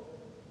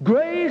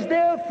graze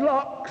their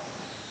flocks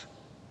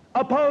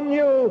upon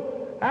you,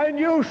 and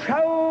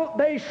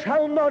they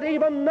shall not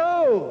even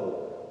know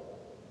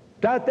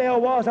that there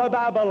was a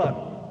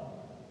Babylon."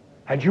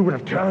 And you would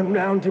have turned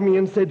round to me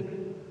and said,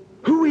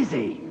 "Who is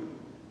he?"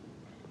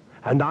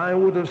 And I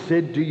would have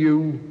said to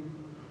you,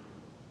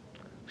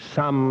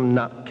 some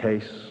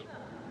nutcase.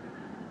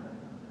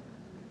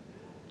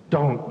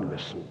 Don't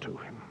listen to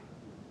him.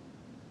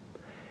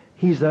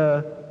 He's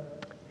a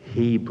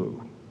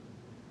Hebrew.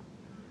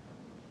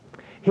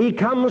 He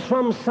comes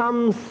from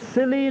some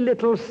silly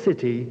little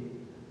city.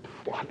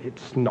 Well,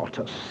 it's not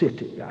a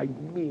city. I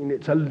mean,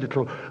 it's a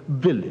little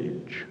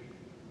village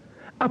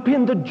up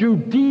in the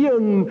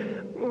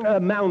Judean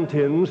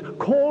mountains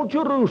called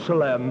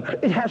Jerusalem.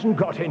 It hasn't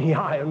got any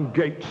iron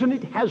gates, and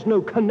it has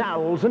no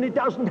canals, and it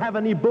doesn't have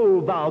any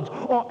boulevards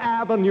or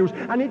avenues,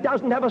 and it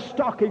doesn't have a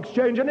stock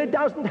exchange, and it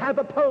doesn't have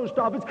a post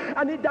office,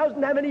 and it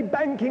doesn't have any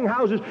banking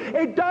houses.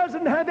 It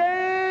doesn't have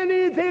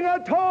anything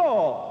at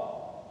all.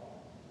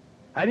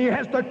 And he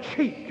has the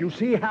cheek, you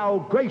see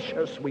how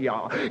gracious we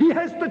are, he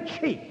has the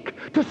cheek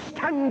to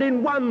stand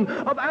in one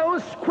of our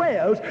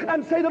squares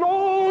and say that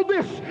all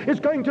this is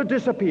going to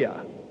disappear.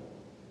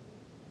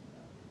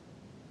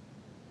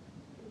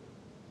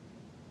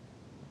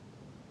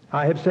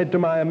 I have said to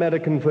my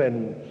American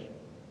friends,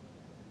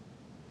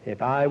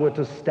 if I were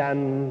to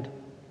stand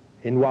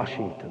in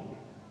Washington,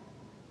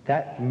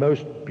 that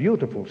most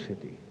beautiful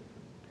city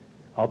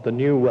of the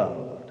New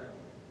World,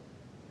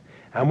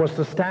 and was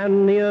to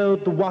stand near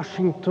the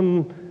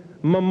Washington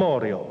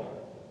Memorial,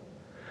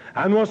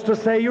 and was to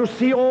say, you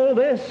see all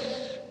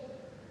this?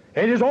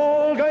 It is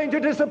all going to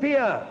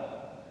disappear.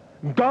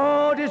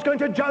 God is going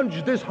to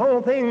judge this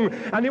whole thing,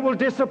 and it will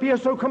disappear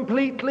so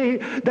completely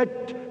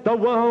that the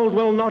world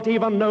will not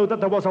even know that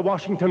there was a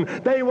Washington.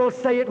 They will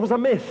say it was a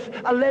myth,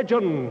 a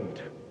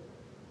legend,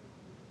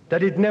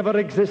 that it never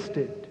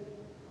existed.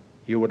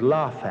 You would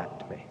laugh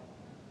at me.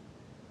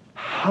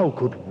 How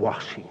could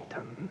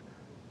Washington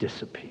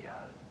disappear?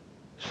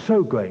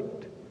 So great,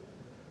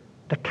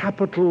 the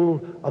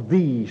capital of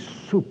the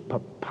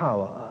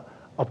superpower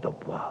of the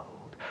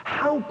world.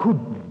 How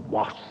could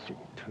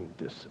Washington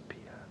disappear?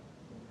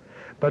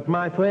 But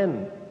my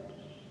friends,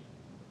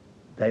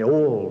 they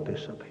all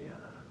disappear.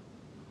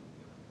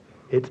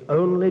 It's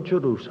only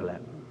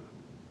Jerusalem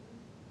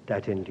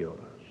that endures.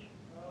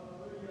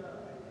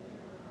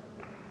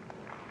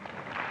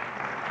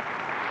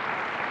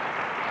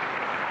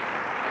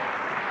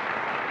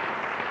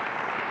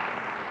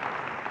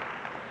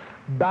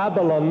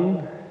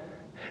 Babylon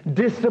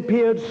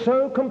disappeared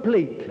so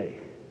completely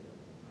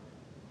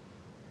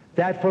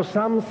that for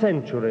some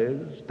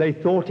centuries they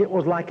thought it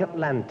was like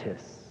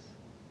Atlantis,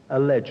 a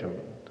legend.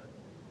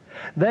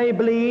 They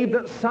believed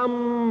that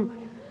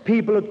some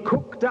people had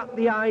cooked up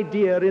the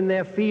idea in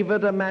their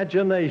fevered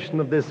imagination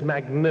of this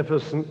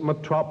magnificent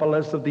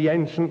metropolis of the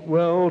ancient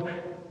world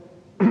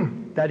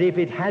that if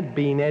it had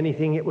been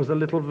anything, it was a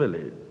little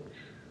village.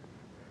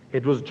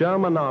 It was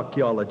German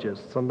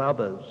archaeologists and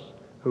others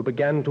who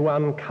began to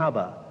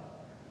uncover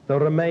the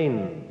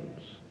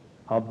remains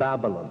of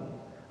Babylon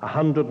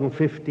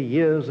 150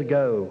 years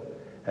ago.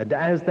 And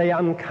as they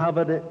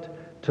uncovered it,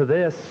 to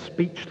their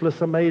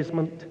speechless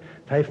amazement,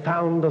 they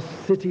found a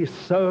city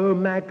so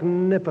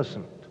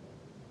magnificent.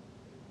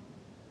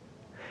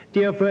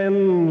 Dear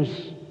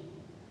friends,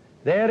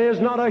 there is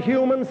not a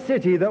human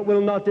city that will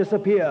not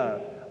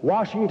disappear.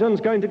 Washington's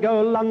going to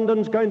go,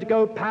 London's going to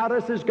go,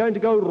 Paris is going to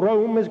go,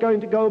 Rome is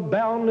going to go,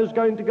 Bern is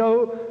going to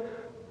go,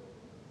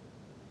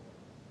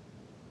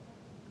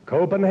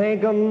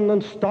 Copenhagen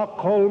and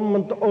Stockholm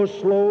and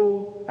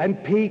Oslo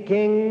and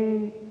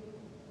Peking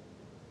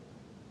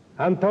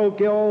and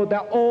Tokyo, they're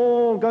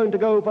all going to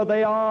go, for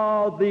they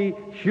are the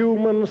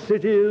human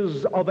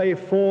cities of a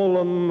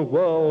fallen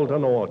world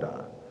and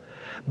order.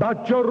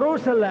 But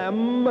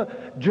Jerusalem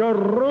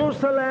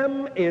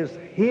is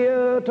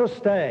here to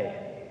stay.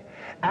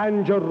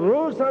 And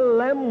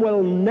Jerusalem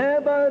will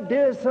never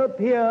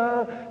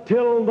disappear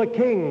till the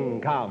King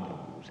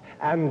comes.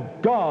 And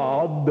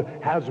God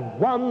has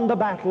won the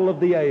battle of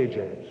the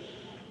ages.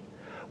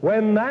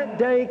 When that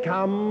day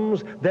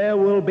comes, there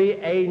will be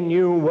a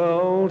new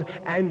world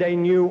and a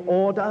new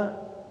order.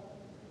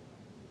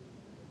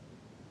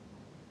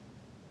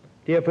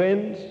 Dear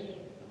friends,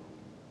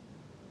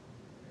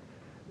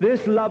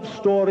 this love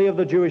story of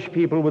the Jewish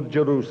people with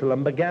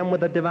Jerusalem began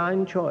with a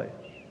divine choice.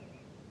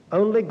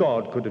 Only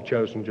God could have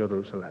chosen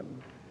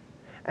Jerusalem.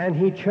 And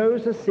he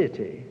chose a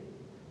city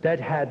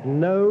that had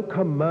no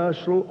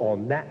commercial or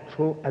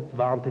natural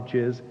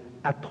advantages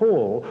at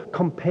all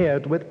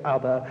compared with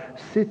other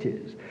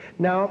cities.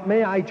 Now,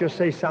 may I just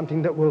say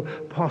something that will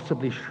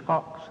possibly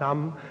shock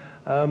some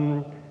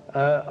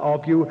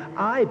of you?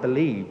 I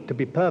believe, to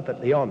be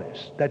perfectly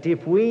honest, that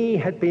if we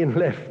had been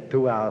left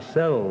to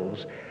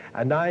ourselves,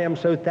 and I am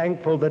so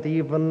thankful that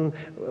even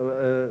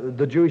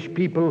the Jewish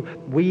people,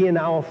 we in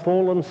our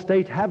fallen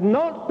state, have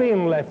not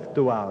been left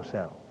to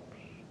ourselves.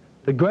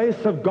 The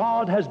grace of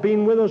God has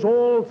been with us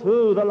all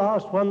through the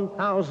last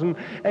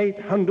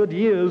 1,800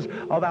 years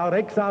of our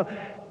exile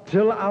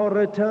till our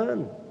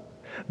return.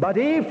 But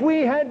if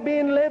we had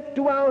been left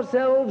to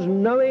ourselves,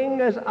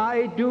 knowing as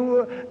I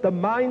do the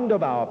mind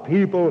of our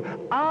people,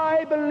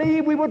 I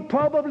believe we would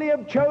probably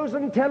have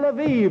chosen Tel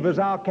Aviv as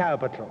our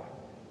capital.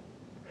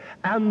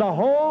 And the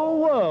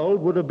whole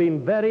world would have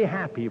been very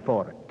happy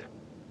for it.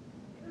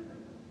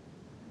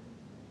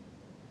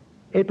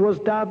 It was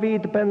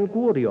David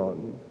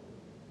Ben-Gurion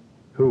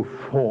who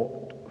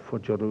fought for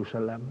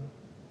Jerusalem.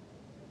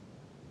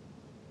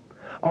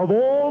 Of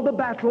all the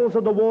battles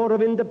of the War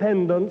of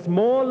Independence,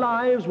 more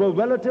lives were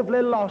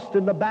relatively lost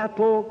in the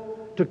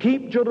battle to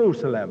keep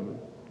Jerusalem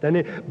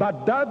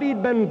but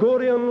David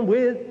Ben-Gurion,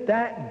 with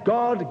that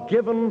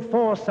God-given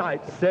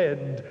foresight,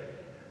 said,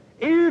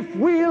 if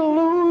we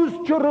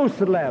lose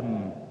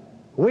Jerusalem,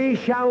 we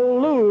shall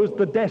lose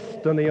the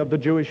destiny of the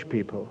Jewish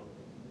people.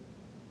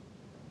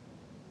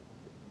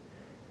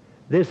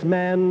 This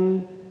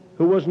man,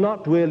 who was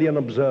not really an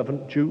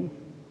observant Jew,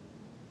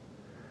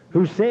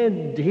 who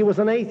said he was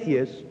an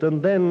atheist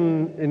and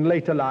then in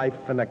later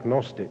life an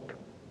agnostic,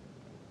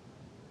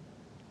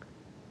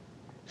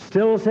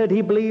 still said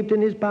he believed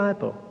in his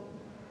Bible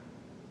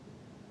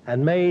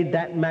and made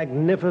that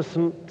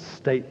magnificent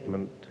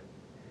statement,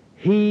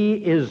 he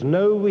is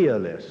no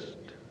realist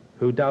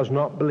who does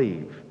not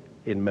believe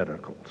in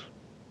miracles.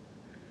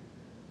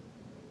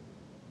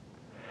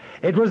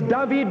 It was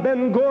David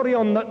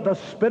Ben-Gurion that the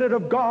Spirit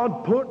of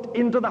God put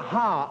into the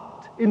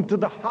heart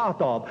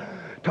of,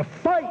 to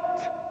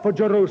fight for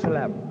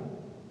Jerusalem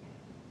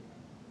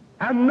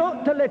and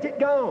not to let it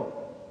go.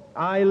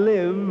 I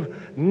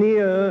live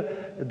near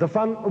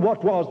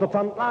what was the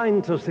front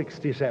line to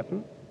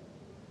 67.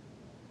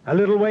 A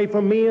little way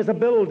from me is a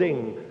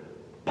building,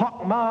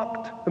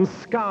 pockmarked and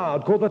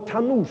scarred, called the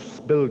Tanus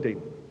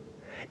building.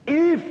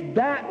 If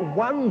that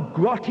one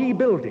grotty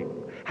building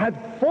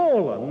had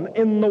fallen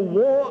in the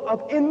War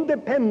of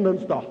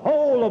Independence, the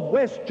whole of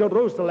West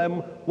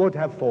Jerusalem would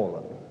have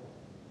fallen.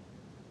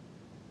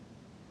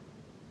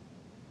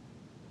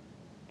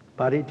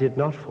 But it did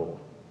not fall.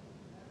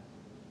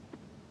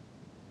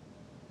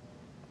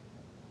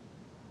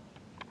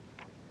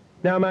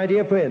 Now, my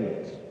dear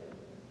friends,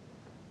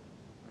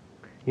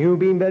 you've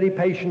been very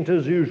patient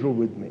as usual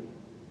with me.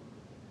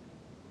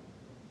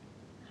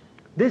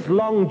 This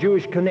long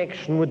Jewish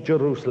connection with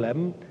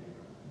Jerusalem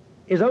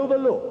is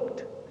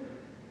overlooked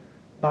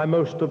by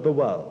most of the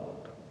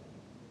world.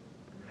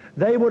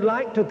 They would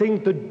like to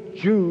think the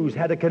Jews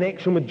had a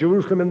connection with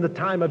Jerusalem in the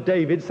time of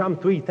David some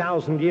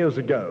 3,000 years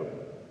ago,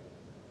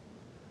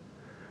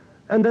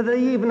 and that they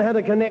even had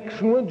a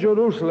connection with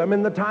Jerusalem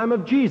in the time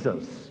of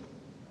Jesus,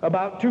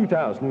 about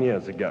 2,000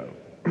 years ago.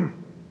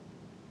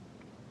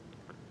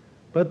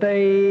 But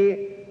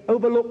they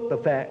overlook the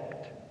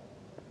fact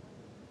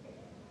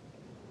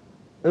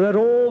that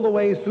all the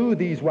way through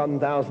these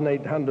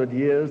 1,800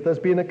 years, there's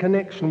been a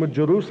connection with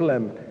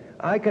Jerusalem.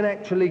 I can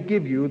actually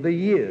give you the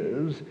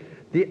years,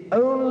 the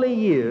only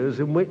years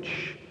in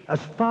which,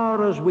 as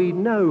far as we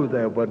know,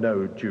 there were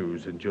no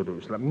Jews in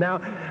Jerusalem. Now,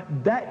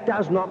 that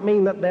does not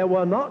mean that there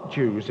were not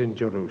Jews in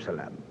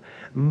Jerusalem,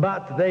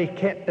 but they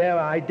kept their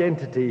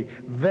identity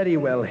very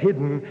well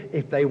hidden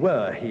if they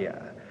were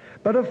here.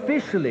 But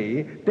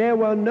officially, there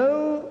were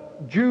no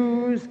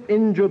Jews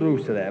in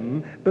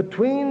Jerusalem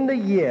between the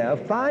year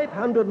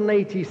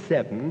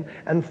 587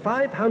 and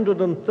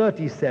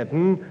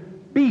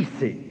 537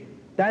 BC.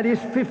 That is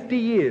 50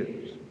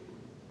 years.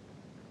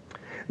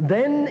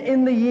 Then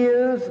in the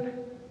years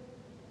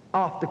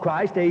after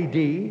Christ, AD,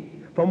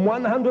 from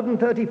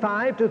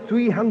 135 to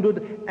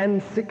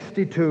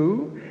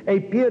 362, a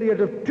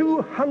period of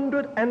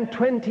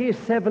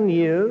 227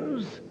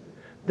 years,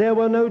 there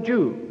were no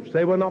Jews.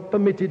 They were not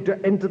permitted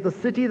to enter the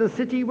city. The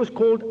city was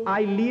called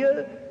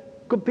Aelia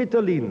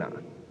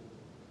Capitolina.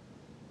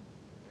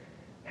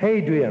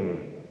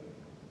 Hadrian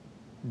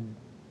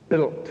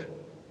built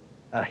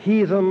a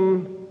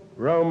heathen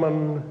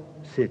Roman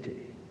city.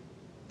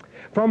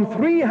 From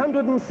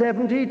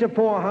 370 to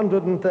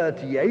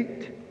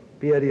 438,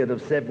 period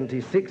of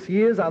 76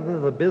 years under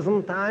the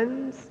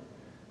Byzantines,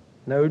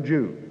 no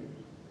Jews.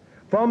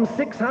 From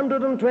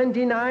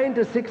 629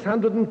 to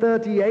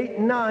 638,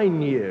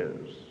 9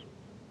 years.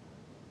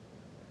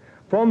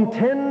 From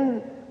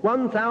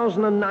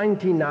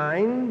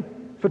 1099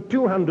 for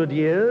 200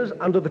 years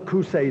under the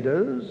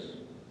Crusaders,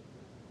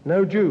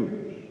 no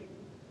Jews.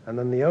 And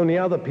then the only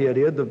other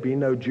period there've been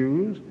no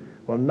Jews,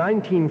 from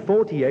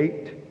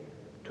 1948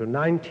 to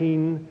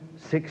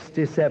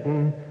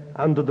 1967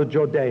 under the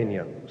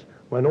Jordanians,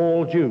 when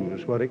all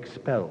Jews were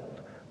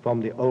expelled from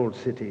the old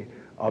city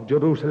of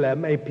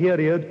Jerusalem, a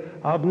period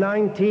of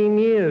 19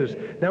 years.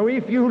 Now,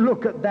 if you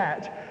look at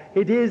that,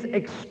 it is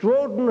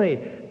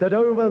extraordinary that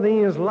over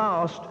these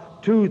last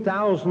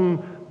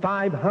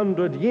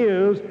 2,500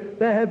 years,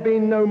 there have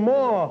been no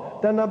more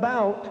than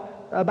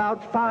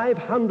about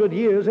 500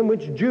 years in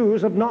which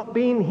Jews have not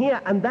been here,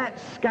 and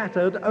that's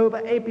scattered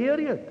over a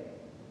period.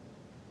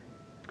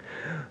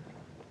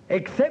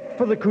 Except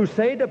for the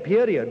Crusader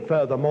period,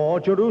 furthermore,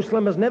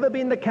 Jerusalem has never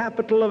been the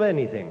capital of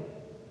anything.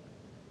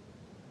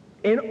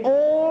 In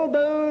all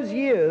those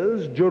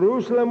years,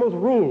 Jerusalem was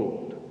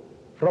ruled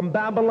from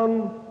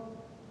Babylon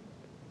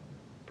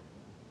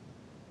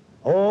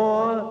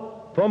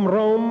or from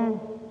Rome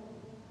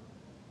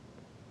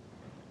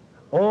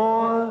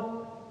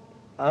or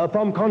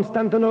from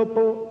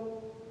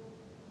Constantinople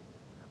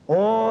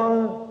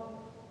or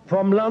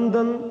from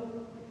London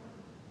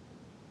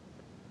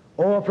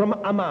or from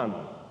Amman.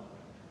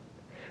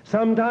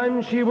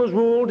 Sometimes she was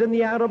ruled in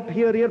the Arab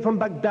period from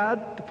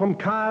Baghdad, from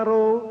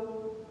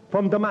Cairo,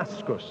 from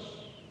Damascus.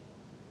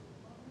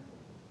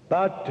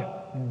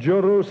 But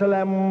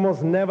Jerusalem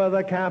was never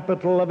the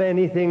capital of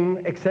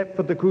anything except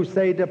for the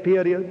Crusader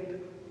period,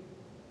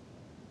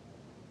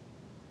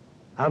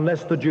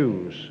 unless the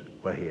Jews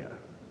were here.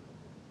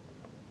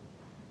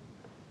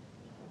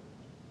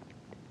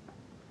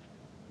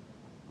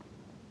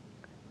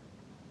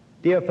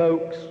 Dear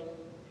folks,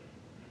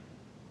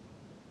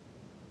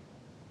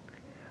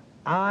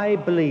 I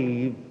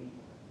believe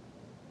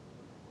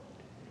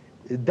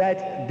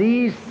that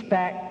these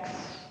facts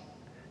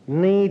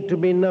need to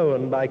be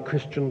known by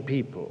Christian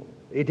people.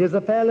 It is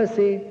a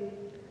fallacy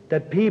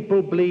that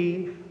people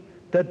believe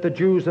that the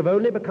Jews have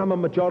only become a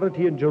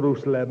majority in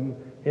Jerusalem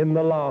in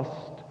the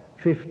last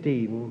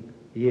 15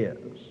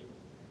 years.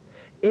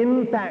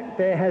 In fact,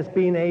 there has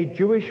been a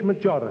Jewish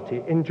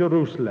majority in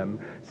Jerusalem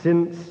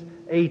since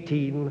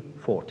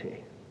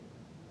 1840.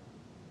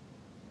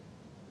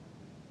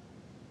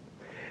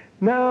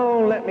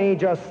 Now, let me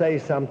just say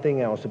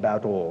something else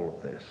about all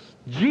of this.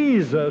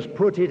 Jesus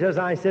put it, as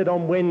I said,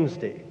 on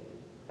Monday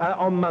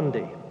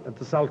at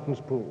the Sultan's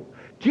Pool.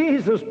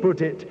 Jesus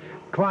put it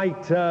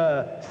quite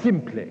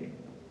simply.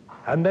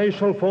 And they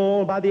shall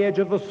fall by the edge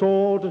of the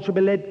sword and shall be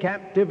led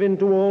captive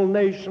into all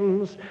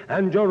nations,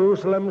 and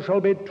Jerusalem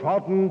shall be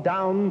trodden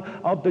down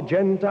of the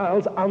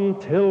Gentiles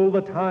until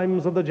the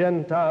times of the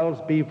Gentiles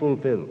be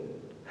fulfilled.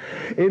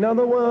 In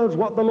other words,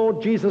 what the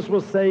Lord Jesus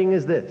was saying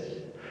is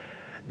this: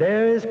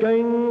 there is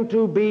going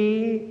to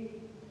be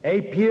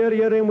a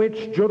period in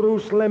which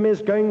Jerusalem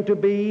is going to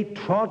be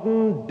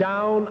trodden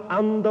down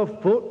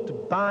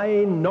underfoot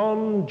by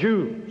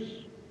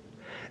non-Jews.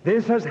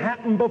 This has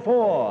happened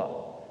before.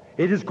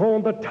 It is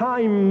called the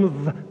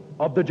times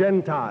of the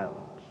Gentiles.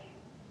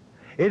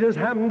 It has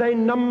happened a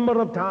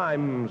number of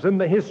times in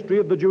the history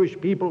of the Jewish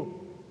people.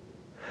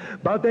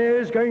 But there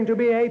is going to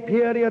be a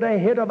period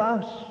ahead of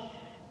us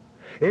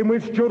in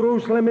which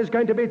Jerusalem is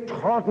going to be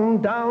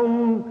trodden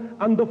down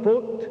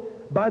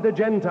underfoot by the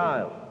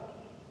Gentiles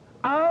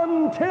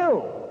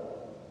until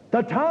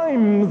the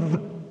times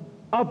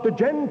of the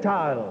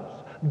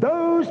Gentiles,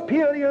 those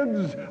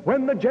periods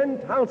when the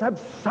Gentiles have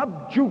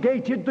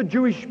subjugated the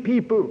Jewish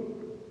people,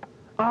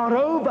 are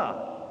over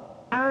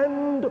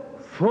and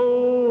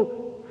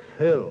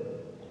fulfilled.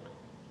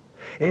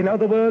 In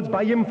other words,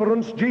 by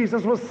inference,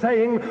 Jesus was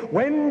saying,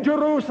 when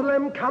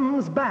Jerusalem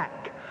comes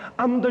back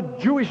under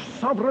Jewish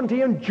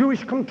sovereignty and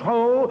Jewish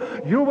control,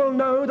 you will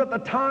know that the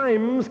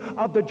times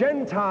of the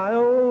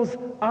Gentiles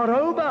are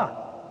over.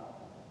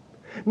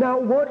 Now,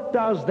 what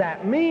does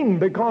that mean?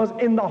 Because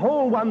in the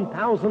whole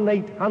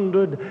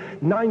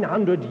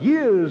 900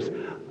 years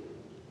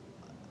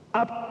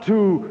up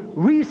to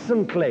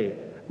recently,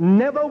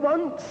 never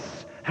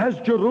once has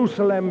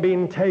Jerusalem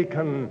been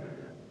taken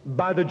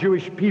by the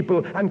Jewish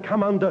people and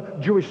come under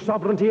Jewish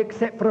sovereignty,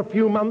 except for a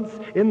few months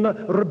in the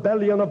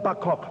rebellion of Bar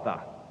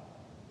Kokhba.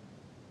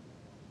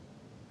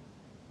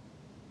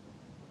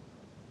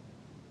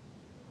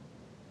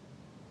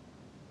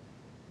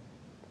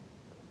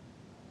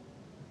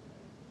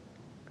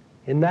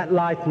 In that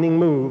lightning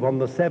move on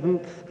the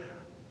 6th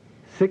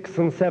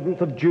and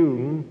 7th of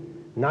June,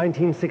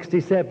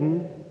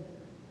 1967,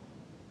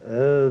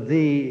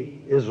 the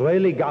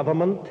Israeli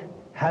government,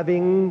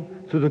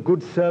 having, through the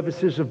good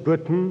services of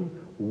Britain,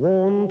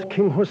 warned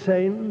King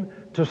Hussein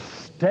to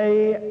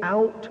stay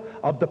out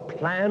of the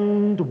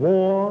planned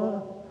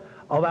war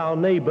of our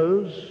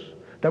neighbors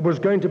that was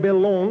going to be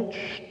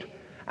launched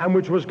and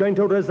which was going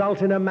to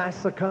result in a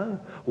massacre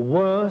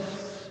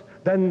worse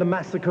than the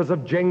massacres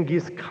of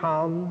Genghis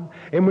Khan,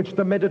 in which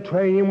the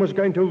Mediterranean was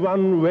going to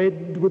run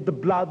red with the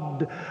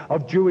blood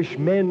of Jewish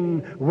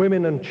men,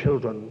 women, and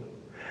children.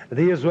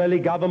 The Israeli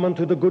government,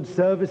 through the good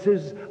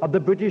services of the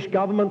British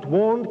government,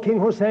 warned King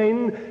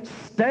Hussein,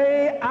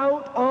 stay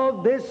out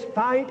of this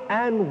fight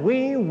and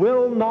we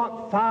will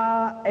not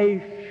fire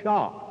a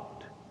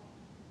shot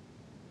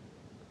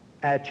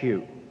at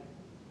you.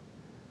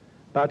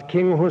 But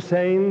King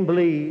Hussein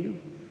believed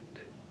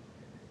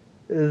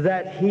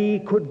that he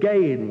could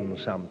gain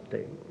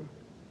something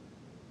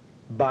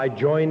by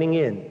joining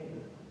in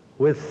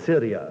with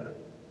Syria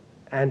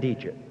and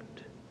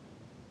Egypt.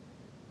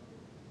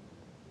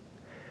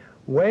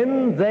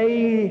 When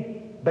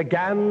they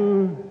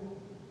began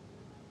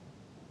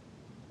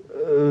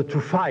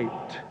to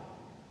fight,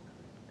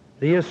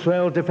 the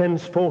Israel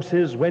Defense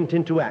Forces went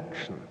into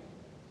action,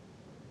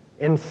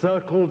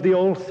 encircled the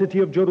old city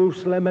of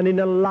Jerusalem, and in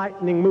a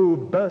lightning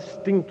move,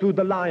 bursting through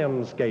the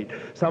Lion's Gate,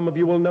 some of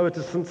you will know it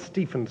as St.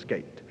 Stephen's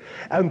Gate,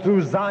 and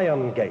through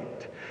Zion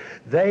Gate,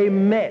 they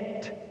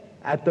met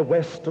at the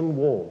Western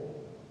Wall.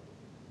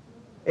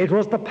 It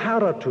was the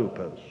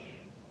paratroopers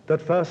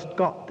that first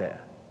got there.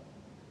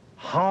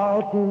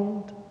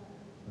 Hardened,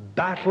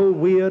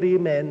 battle-weary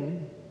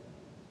men.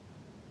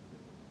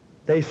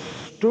 They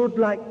stood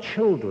like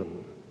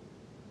children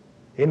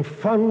in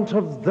front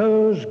of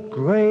those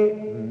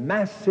great,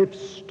 massive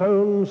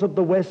stones of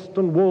the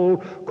Western Wall,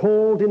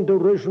 called in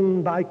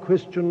derision by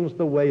Christians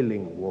the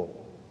Wailing Wall.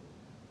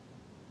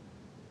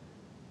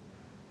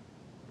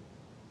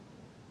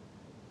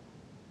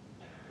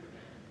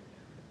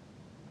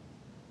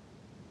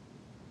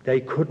 They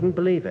couldn't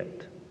believe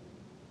it.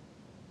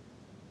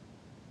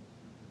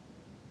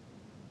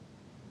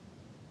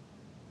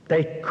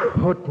 They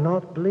could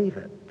not believe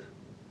it.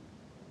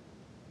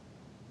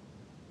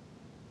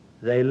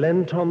 They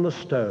leant on the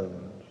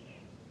stones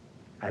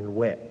and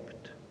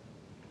wept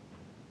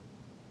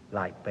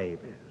like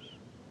babies.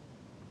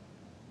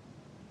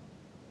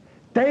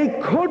 They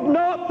could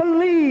not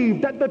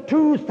believe that the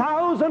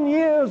 2,000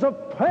 years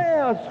of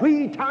prayer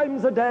 3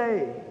 times a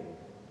day,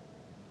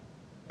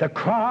 the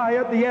cry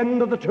at the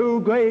end of the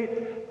 2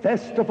 great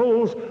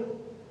festivals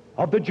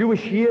of the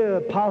Jewish year,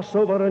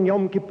 Passover and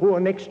Yom Kippur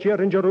next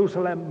year in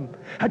Jerusalem,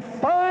 had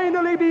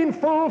finally been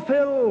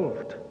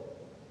fulfilled.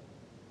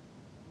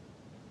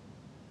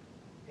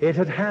 It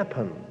had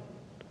happened.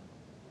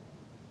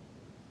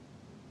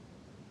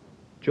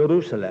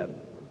 Jerusalem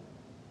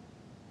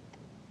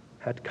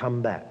had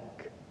come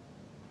back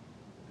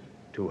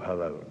to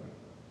her own.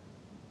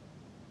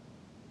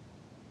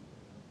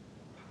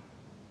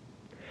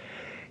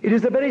 It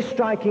is a very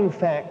striking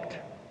fact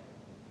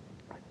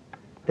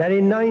that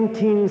in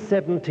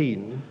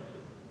 1917,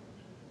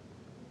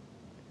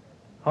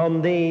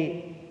 on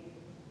the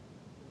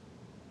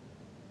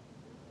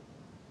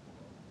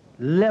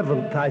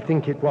 11th, I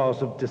think it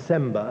was, of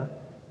December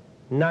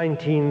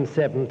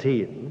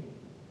 1917,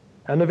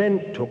 an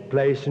event took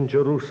place in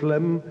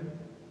Jerusalem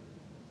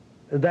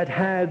that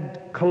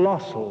had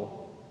colossal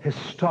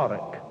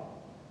historic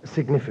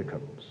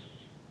significance.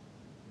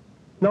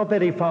 Not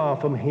very far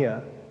from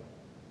here,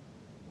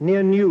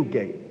 near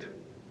Newgate,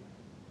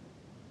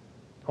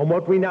 on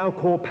what we now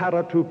call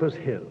Paratroopers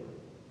Hill,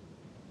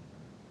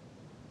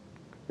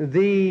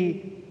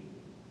 the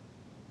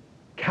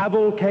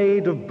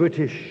cavalcade of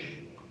British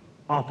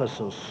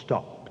officers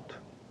stopped.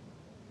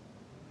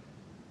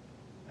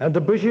 And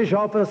the British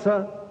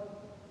officer,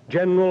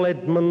 General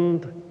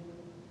Edmund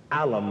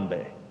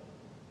Allenby,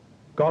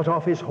 got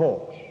off his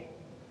horse.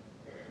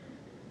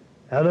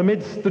 And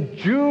amidst the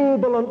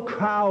jubilant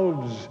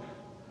crowds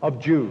of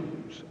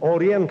Jews,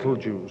 Oriental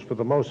Jews for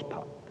the most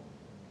part,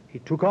 he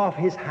took off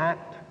his hat,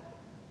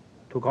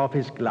 took off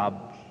his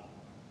gloves,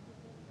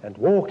 and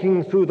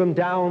walking through them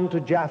down to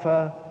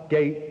Jaffa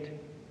Gate,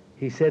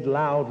 he said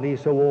loudly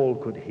so all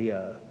could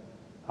hear,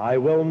 "I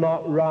will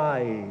not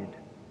ride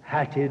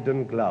hatted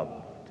and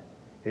gloved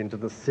into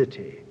the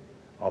city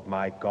of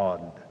my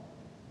God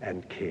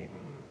and King."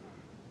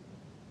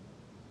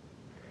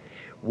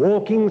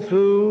 Walking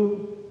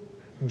through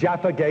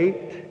Jaffa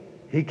Gate,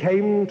 he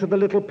came to the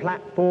little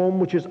platform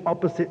which is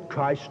opposite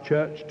Christ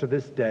Church to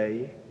this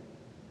day,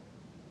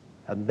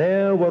 and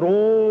there were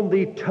all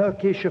the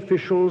Turkish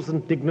officials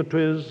and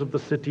dignitaries of the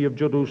city of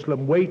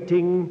Jerusalem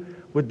waiting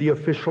with the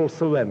official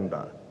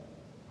surrender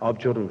of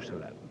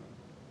Jerusalem.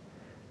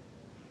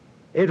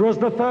 It was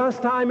the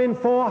first time in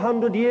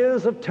 400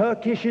 years of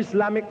Turkish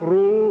Islamic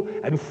rule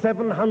and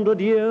 700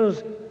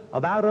 years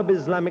of Arab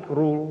Islamic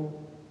rule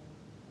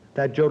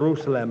that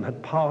Jerusalem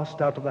had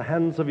passed out of the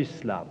hands of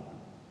Islam.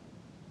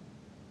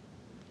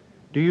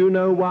 Do you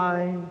know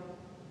why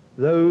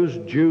those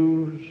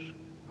Jews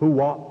who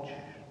watched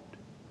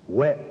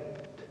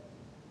wept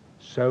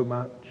so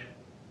much?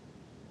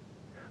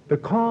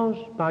 Because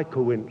by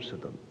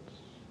coincidence,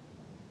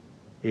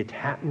 it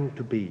happened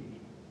to be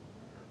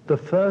the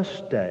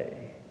first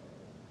day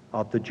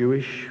of the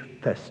Jewish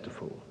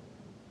festival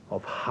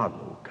of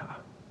Hanukkah.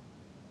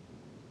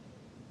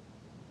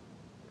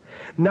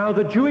 Now,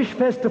 the Jewish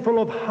festival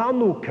of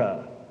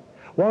Hanukkah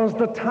was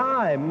the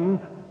time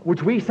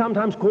which we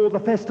sometimes call the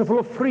festival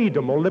of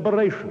freedom or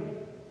liberation.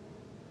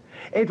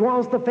 It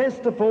was the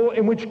festival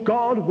in which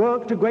God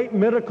worked a great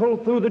miracle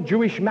through the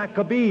Jewish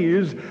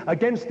Maccabees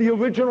against the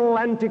original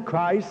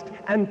Antichrist,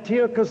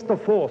 Antiochus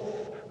IV,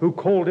 who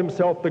called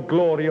himself the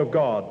glory of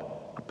God,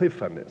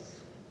 Epiphanes.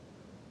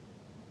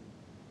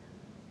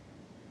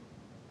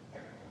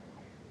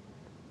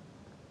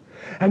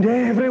 And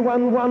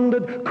everyone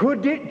wondered,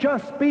 could it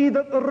just be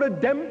that the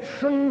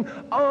redemption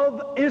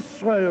of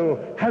Israel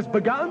has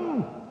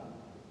begun?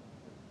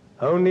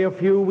 Only a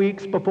few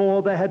weeks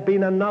before, there had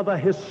been another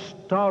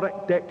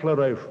historic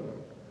declaration,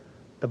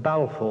 the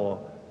Balfour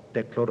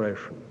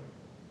Declaration.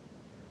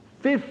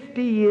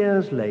 50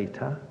 years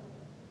later,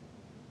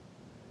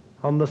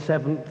 on the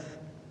 7th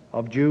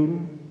of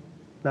June,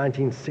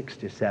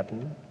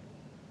 1967,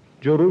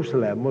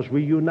 Jerusalem was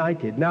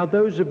reunited. Now,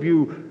 those of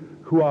you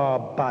who are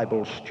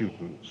Bible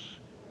students,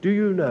 do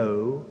you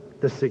know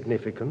the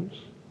significance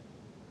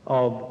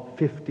of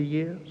 50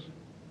 years?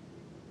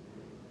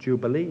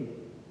 Jubilee.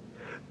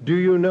 Do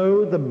you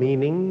know the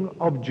meaning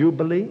of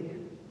Jubilee?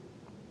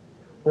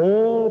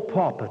 All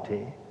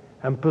property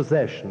and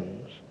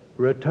possessions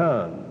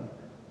return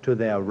to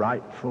their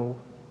rightful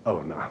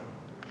owner.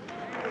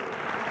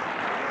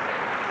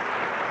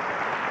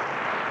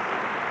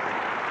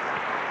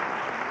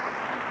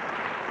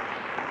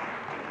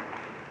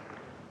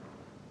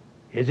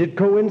 Is it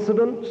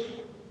coincidence,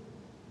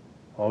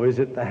 or is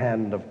it the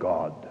hand of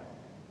God?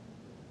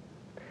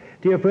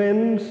 Dear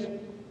friends,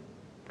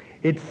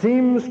 it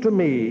seems to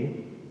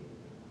me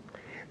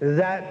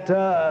that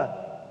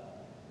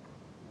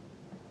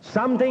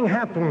Something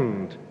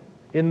happened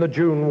in the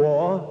June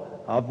War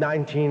of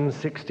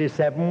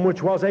 1967,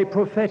 which was a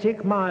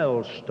prophetic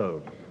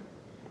milestone.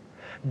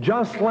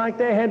 Just like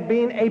there had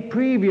been a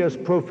previous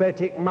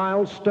prophetic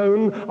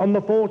milestone on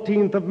the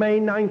 14th of May,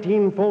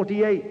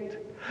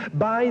 1948.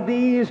 By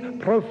these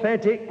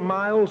prophetic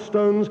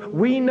milestones,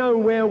 we know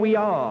where we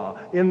are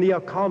in the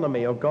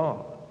economy of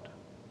God.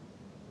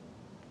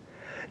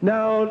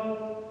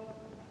 Now,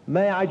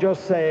 may I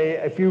just say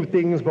a few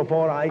things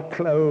before I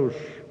close?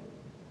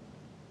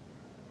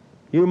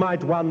 You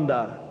might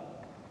wonder,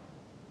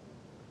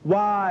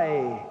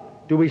 why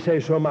do we say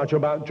so much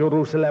about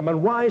Jerusalem,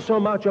 and why so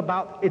much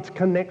about its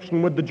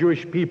connection with the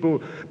Jewish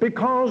people?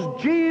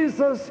 Because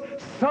Jesus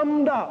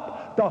summed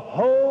up the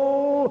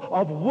whole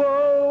of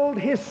world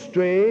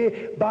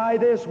history by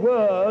this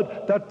word,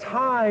 the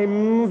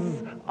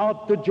times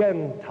of the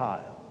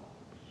Gentiles.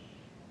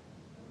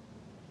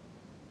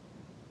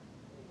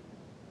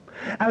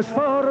 As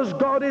far as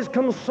God is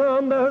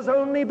concerned, there has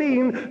only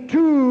been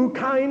two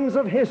kinds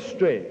of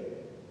history,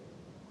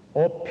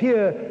 or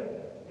peer,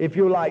 if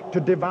you like, to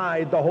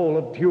divide the whole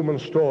of human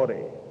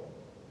story.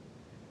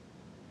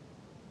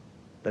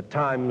 The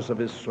times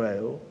of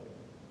Israel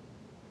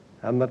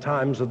and the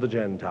times of the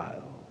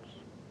Gentiles.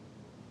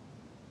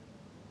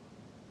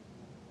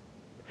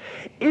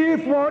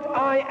 If what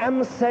I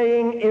am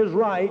saying is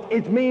right,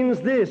 it means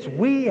this: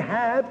 we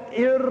have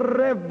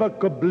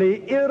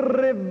irrevocably,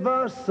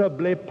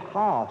 irreversibly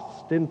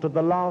passed into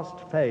the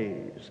last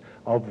phase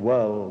of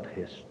world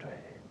history.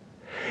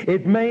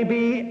 It may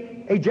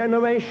be a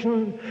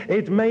generation,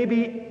 it may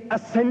be a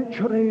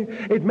century,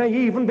 it may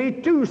even be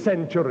 2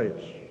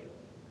 centuries.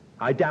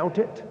 I doubt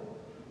it.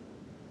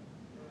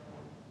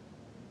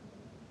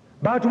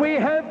 But we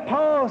have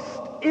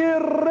passed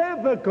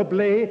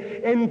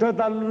irrevocably into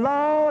the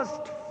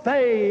last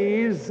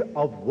phase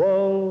of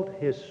world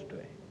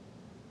history.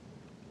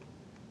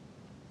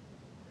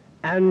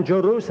 And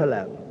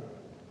Jerusalem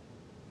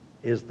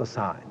is the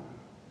sign.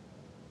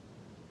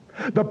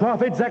 The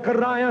prophet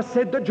Zechariah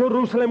said that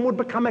Jerusalem would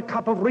become a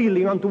cup of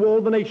reeling unto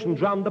all the nations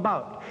round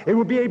about. It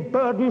would be a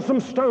burdensome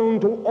stone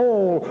to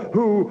all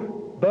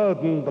who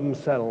burdened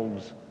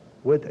themselves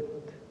with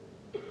it.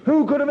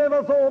 Who could have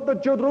ever thought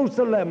that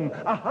Jerusalem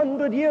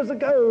 100 years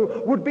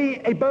ago would be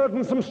a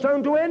burdensome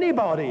stone to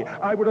anybody?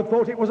 I would have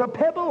thought it was a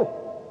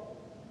pebble.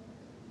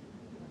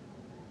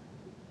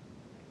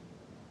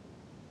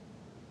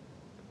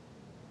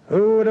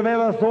 Who would have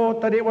ever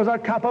thought that it was a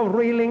cup of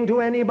reeling to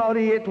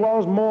anybody? It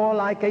was more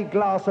like a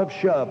glass of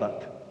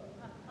sherbet.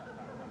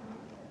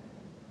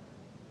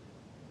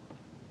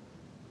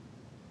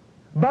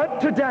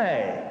 But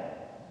today,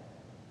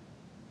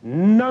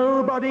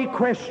 nobody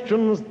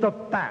questions the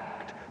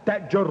fact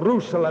that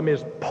Jerusalem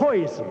is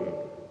poison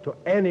to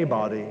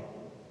anybody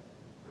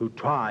who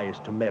tries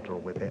to meddle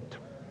with it.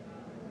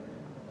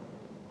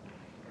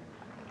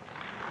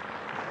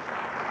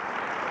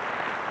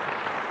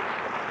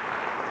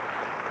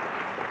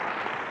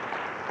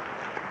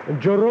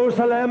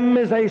 Jerusalem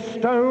is a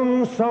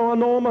stone so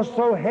enormous,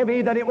 so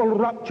heavy, that it will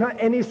rupture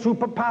any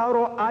superpower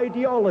or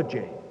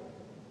ideology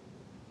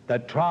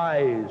that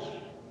tries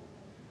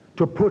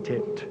to put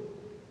it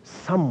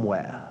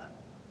somewhere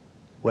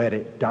where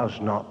it does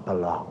not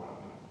belong.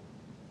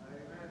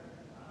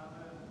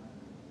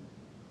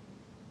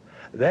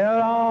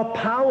 There are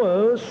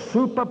powers,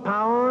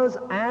 superpowers,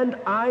 and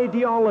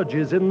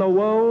ideologies in the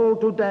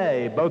world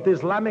today, both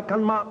Islamic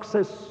and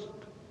Marxist,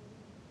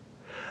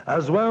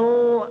 as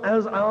well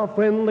as our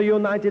friend the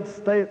United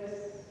States,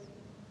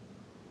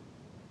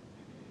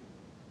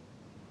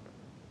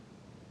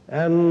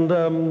 and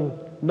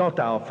not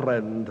our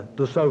friend,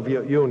 the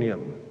Soviet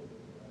Union.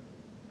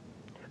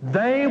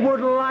 They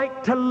would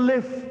like to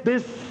lift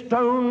this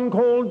stone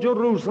called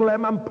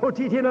Jerusalem and put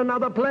it in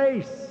another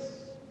place.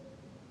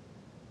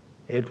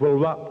 It will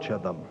rupture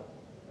them.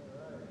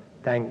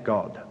 Thank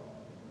God.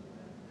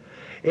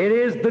 It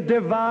is the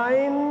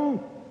divine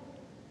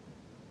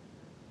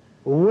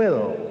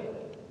will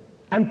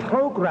and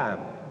program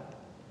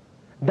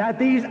that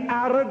these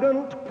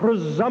arrogant,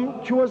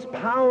 presumptuous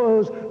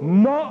powers,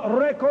 not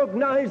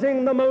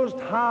recognizing the Most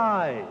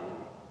High,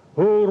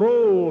 who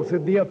rules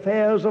in the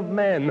affairs of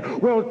men,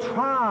 will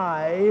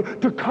try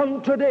to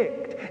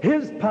contradict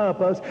his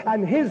purpose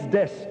and his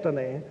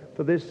destiny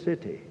for this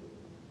city,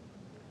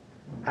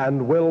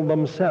 and will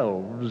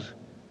themselves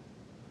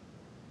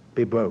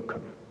be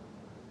broken.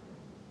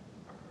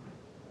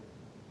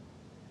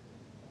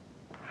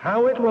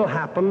 How it will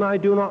happen, I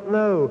do not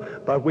know,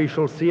 but we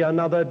shall see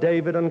another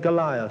David and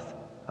Goliath,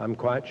 I'm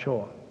quite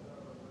sure.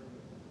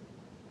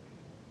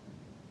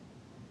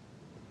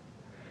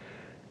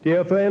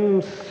 Dear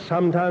friends,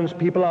 sometimes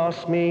people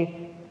ask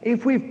me,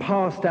 if we've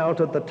passed out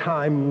of the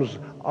times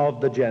of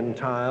the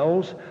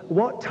Gentiles,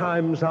 what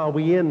times are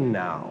we in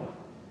now?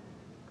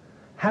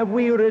 Have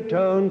we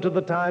returned to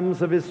the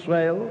times of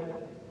Israel?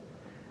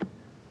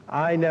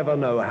 I never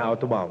know how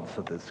to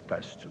answer this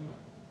question.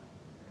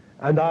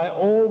 And I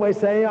always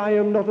say I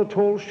am not at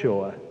all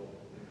sure.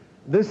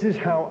 This is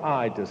how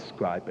I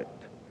describe it.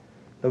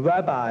 The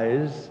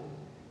rabbis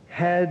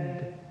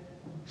had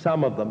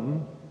some of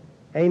them,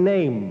 a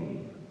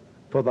name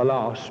for the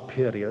last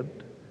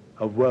period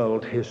of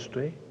world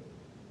history.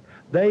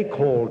 They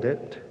called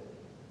it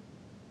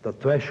the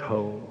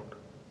threshold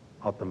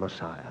of the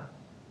Messiah.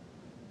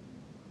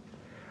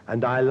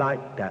 And I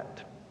like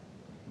that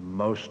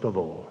most of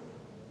all.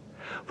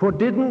 For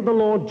didn't the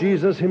Lord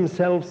Jesus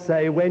himself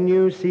say, when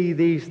you see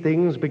these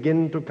things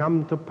begin to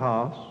come to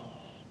pass,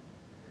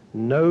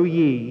 know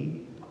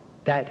ye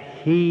that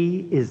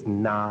he is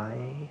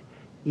nigh,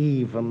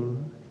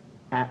 even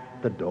at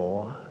the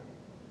door?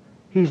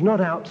 He's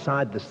not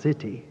outside the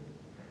city.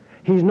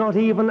 He's not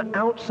even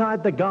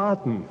outside the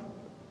garden.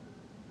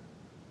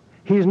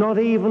 He's not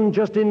even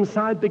just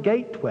inside the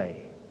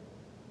gateway.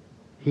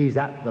 He's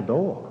at the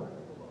door.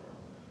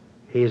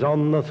 He's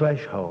on the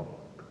threshold.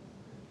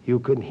 You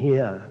can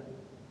hear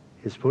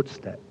his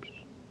footsteps.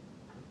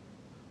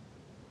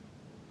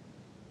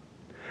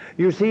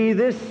 You see,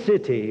 this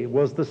city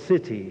was the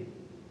city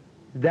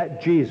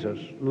that Jesus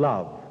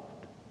loved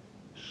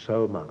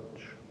so much.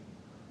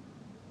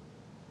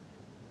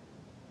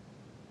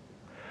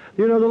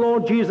 You know, the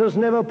Lord Jesus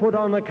never put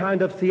on a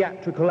kind of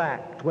theatrical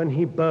act when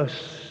he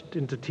burst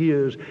into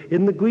tears.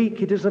 In the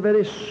Greek, it is a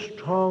very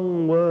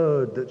strong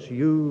word that's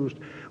used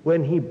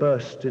when he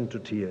burst into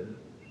tears.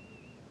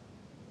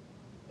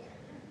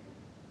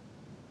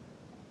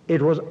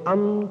 It was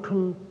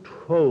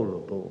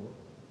uncontrollable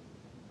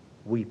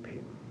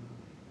weeping.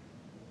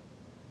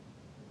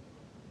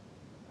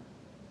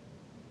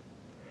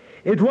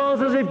 It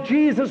was as if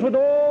Jesus, with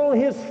all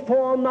his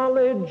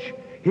foreknowledge,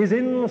 his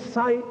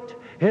insight,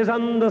 his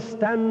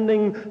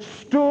understanding,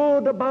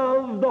 stood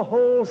above the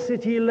whole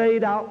city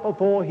laid out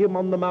before him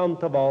on the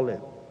Mount of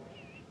Olives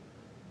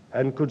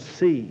and could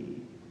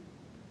see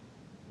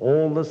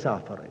all the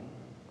suffering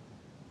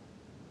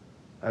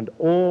and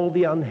all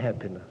the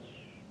unhappiness,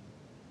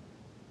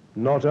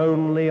 not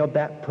only of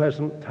that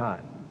present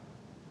time,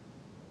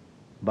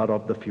 but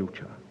of the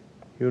future.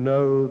 You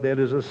know, there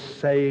is a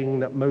saying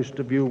that most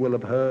of you will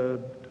have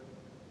heard,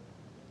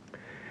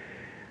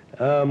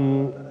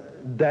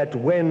 that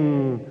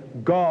when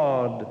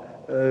God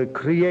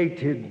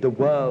created the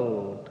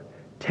world,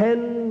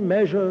 10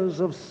 measures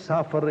of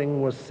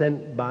suffering were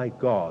sent by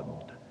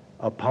God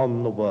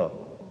upon the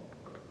world,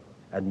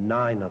 and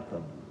 9 of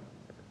them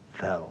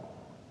fell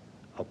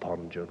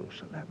upon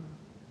Jerusalem.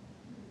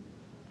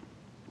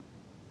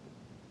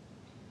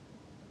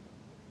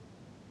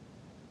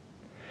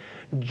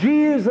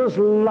 Jesus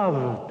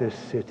loved this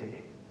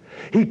city.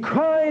 He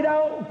cried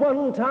out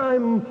one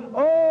time,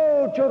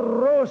 "Oh,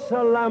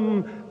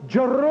 Jerusalem,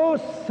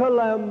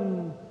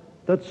 Jerusalem,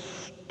 that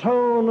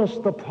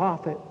stonest the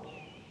prophets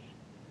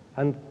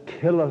and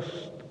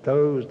killest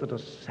those that are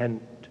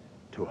sent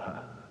to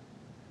her.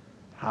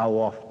 How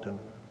often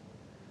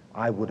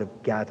I would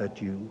have gathered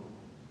you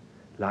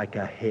like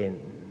a hen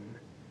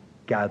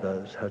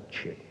gathers her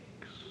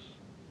chicks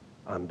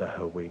under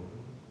her wings.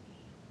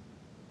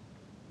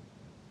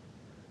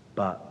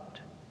 But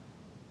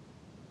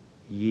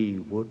ye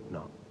would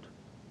not."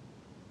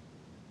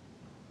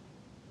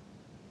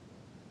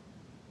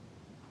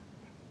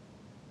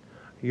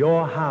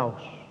 Your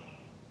house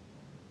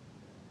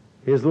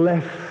is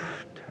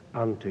left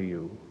unto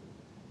you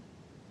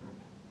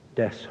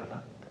desolate.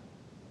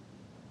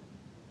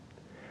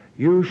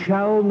 You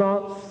shall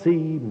not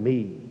see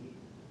me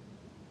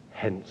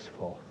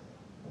henceforth.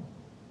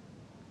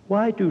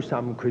 Why do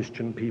some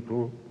Christian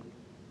people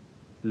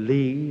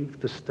leave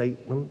the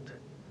statement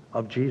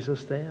of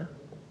Jesus there?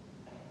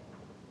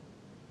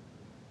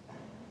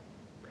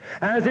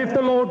 As if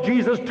the Lord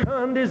Jesus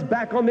turned his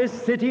back on this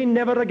city,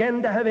 never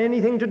again to have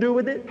anything to do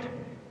with it.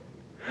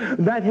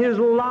 That his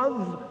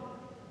love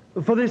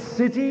for this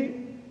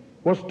city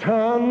was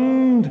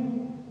turned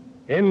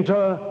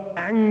into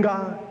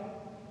anger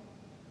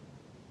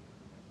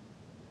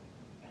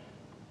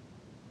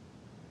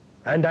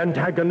and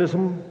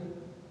antagonism.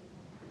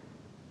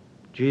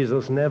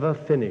 Jesus never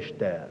finished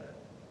there.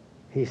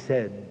 He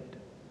said,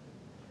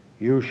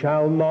 "You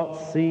shall not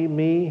see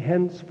me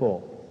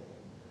henceforth,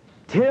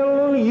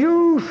 till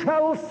you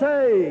shall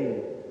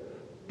say,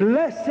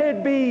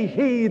 Blessed be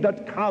he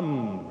that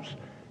comes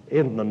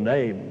in the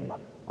name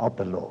of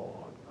the Lord."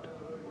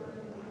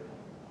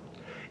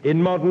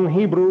 In modern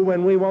Hebrew,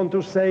 when we want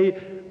to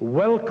say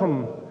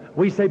welcome,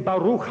 we say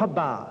Baruch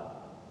haba.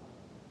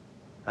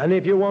 And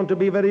if you want to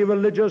be very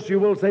religious, you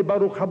will say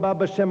Baruch haba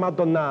b'shem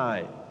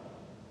Adonai.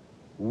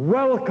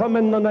 Welcome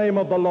in the name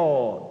of the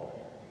Lord.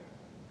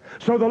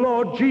 So the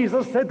Lord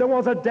Jesus said there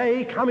was a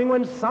day coming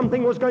when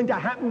something was going to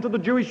happen to the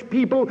Jewish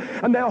people,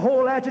 and their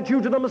whole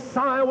attitude to the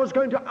Messiah was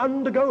going to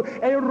undergo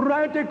a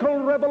radical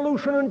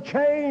revolution and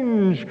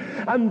change.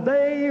 And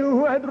they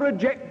who had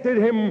rejected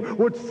him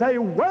would say,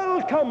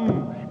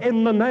 "Welcome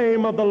in the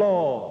name of the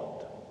Lord."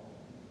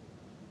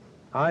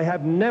 I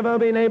have never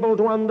been able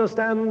to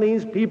understand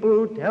these people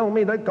who tell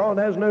me that God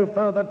has no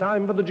further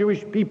time for the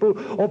Jewish people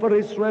or for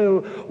Israel.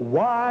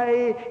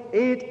 Why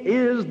it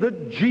is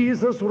that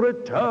Jesus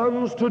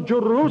returns to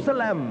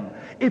Jerusalem,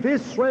 if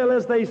Israel,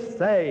 as they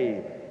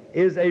say,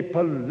 is a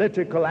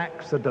political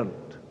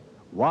accident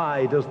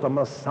Why does the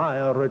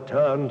Messiah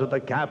return to the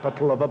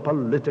capital of a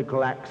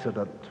political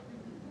accident?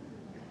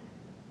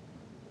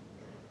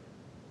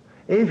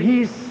 If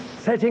he's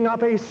setting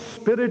up a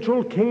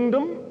spiritual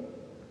kingdom,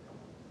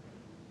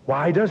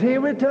 why does he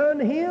return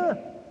here?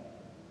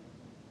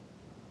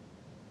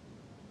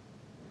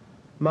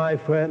 My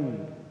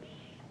friends,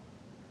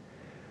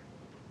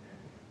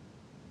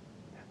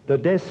 the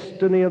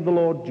destiny of the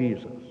Lord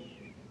Jesus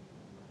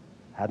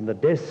and the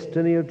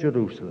destiny of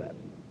Jerusalem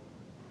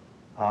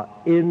are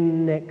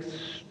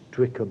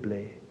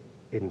inextricably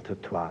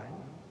intertwined.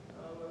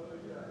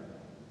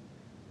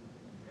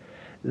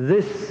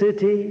 This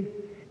city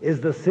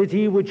is the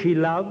city which he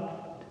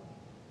loved,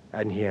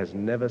 and he has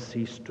never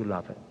ceased to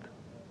love it.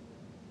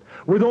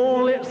 With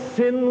all its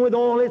sin, with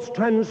all its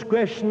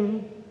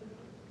transgression,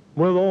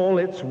 with all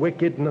its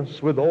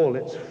wickedness, with all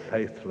its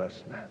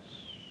faithlessness,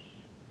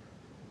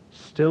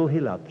 still he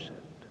loves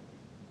it.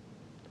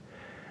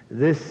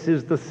 This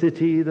is the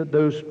city that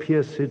those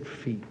pierced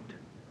feet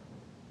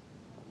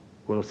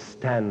will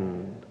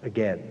stand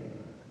again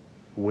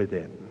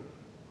within.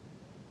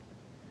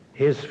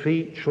 His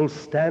feet shall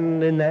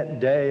stand in that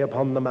day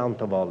upon the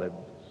Mount of Olives,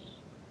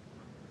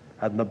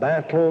 and the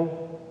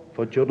battle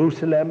for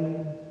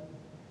Jerusalem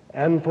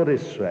and for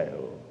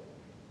Israel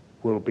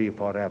will be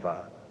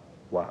forever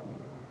won.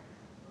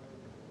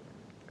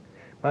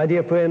 My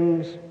dear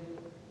friends,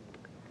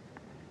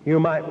 you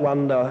might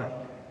wonder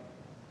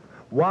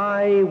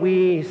why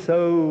we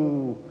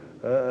so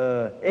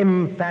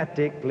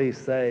emphatically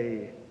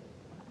say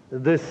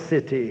this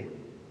city.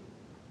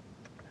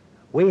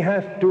 We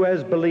have to,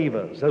 as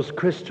believers, as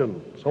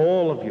Christians,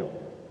 all of you,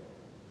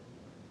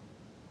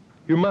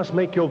 you must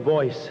make your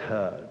voice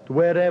heard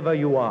wherever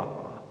you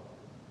are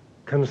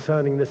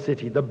concerning the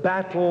city. The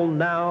battle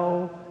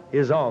now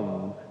is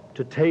on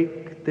to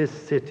take this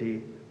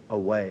city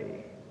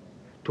away,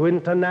 to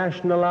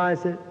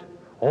internationalize it,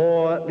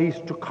 or at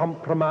least to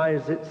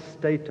compromise its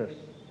status.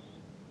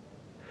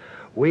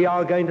 We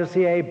are going to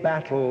see a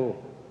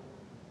battle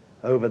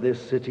over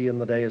this city in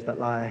the days that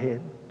lie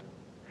ahead.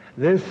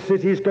 This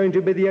city is going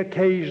to be the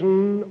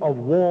occasion of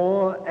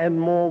war and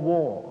more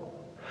war.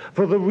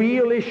 For the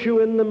real issue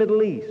in the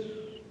Middle East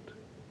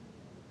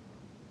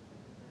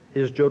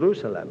is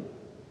Jerusalem.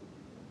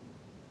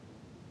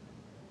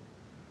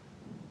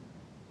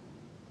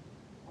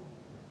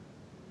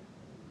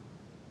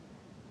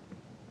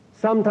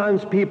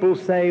 Sometimes people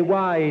say,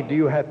 why do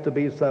you have to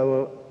be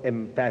so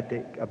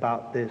emphatic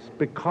about this?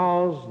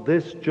 Because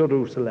this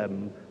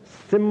Jerusalem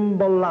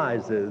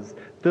symbolizes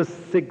the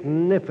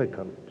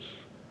significance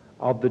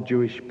of the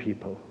Jewish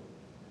people,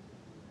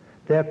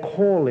 their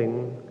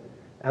calling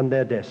and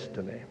their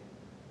destiny.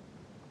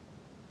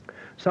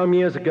 Some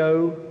years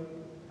ago,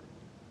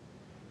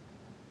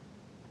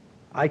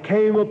 I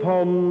came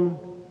upon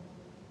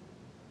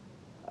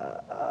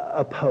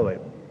a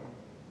poem.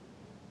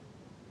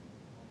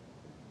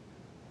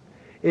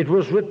 It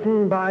was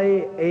written by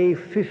a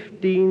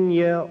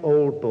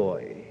 15-year-old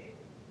boy,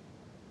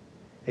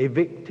 a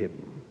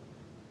victim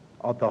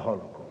of the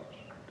Holocaust.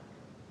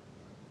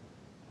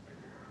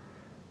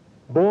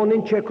 Born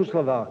in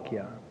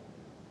Czechoslovakia,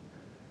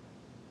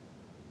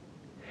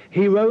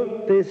 he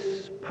wrote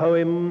this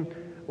poem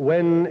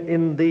when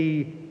in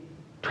the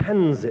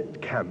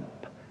transit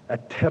camp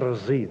at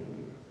Terezin.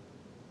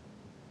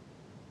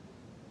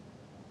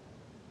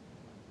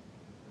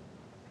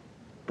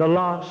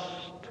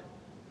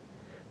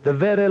 The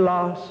very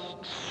last,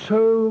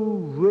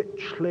 so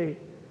richly,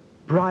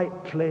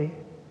 brightly,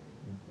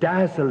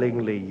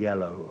 dazzlingly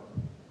yellow.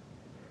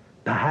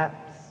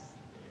 Perhaps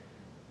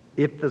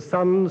if the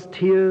sun's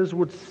tears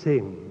would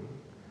sing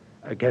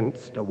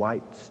against a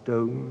white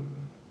stone.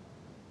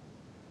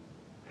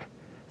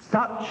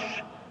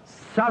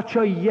 Such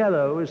a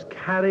yellow is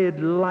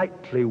carried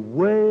lightly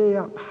way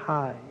up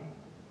high.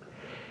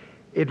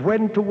 It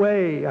went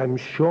away, I'm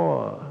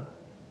sure,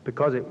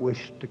 because it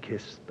wished to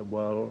kiss the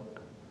world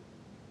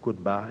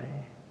goodbye.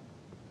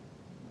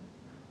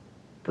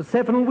 For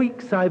 7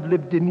 weeks I've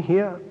lived in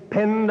here,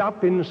 penned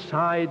up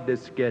inside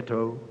this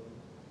ghetto,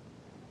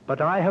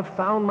 but I have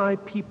found my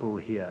people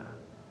here.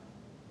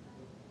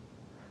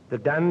 The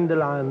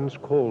dandelions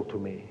call to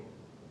me,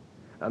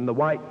 and the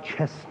white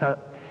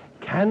chestnut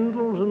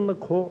candles in the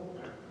court.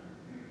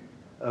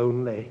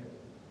 Only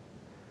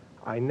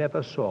I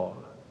never saw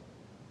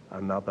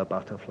another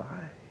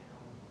butterfly.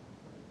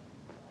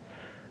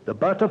 The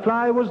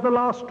butterfly was the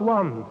last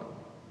one.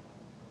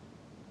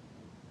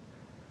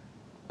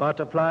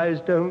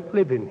 Butterflies don't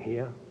live in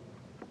here,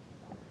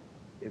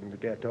 in the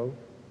ghetto.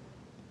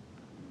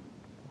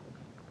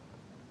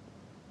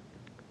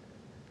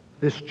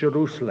 This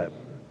Jerusalem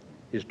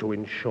is to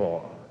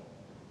ensure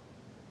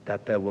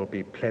that there will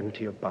be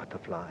plenty of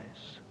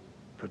butterflies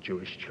for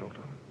Jewish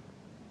children.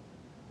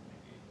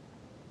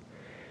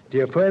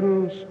 Dear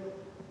friends,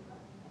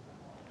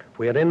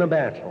 we are in a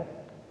battle,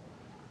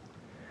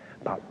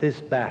 but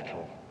this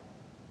battle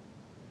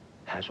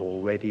has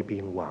already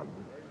been won.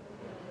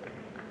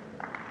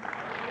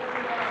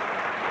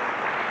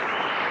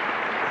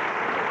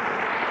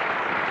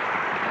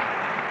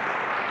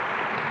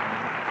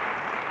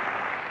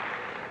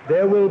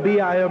 There will be,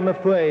 I am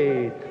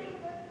afraid,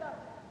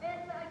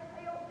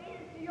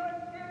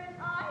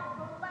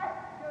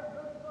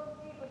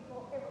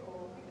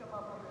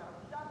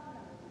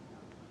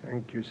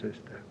 thank you,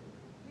 sister.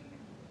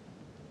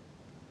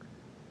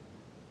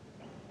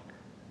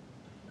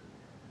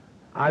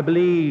 I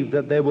believe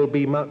that there will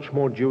be much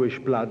more Jewish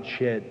blood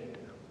shed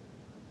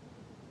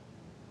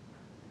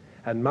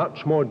and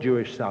much more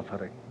Jewish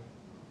suffering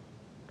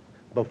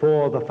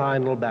before the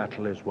final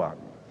battle is won.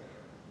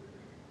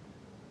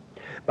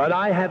 But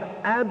I have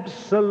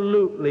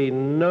absolutely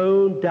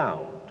no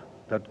doubt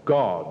that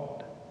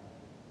God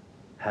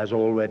has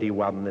already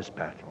won this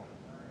battle.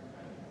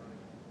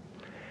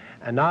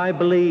 And I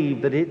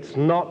believe that it's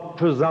not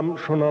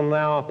presumption on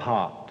our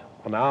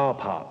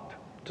part,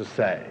 to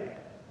say,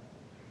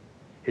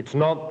 it's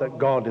not that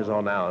God is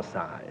on our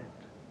side,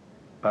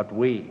 but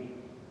we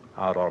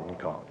are on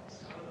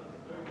God's.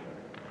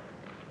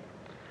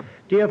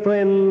 Dear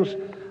friends,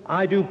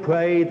 I do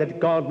pray that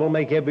God will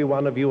make every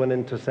one of you an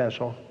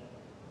intercessor.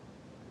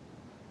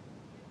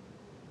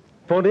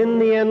 For in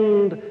the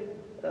end,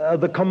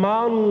 the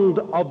command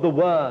of the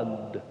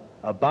word,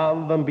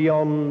 above and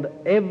beyond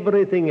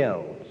everything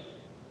else,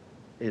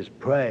 is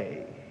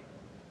pray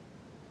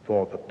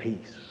for the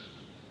peace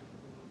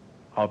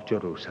of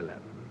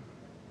Jerusalem.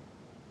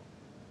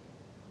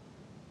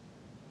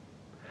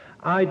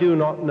 I do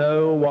not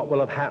know what will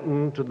have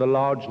happened to the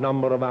large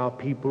number of our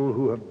people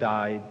who have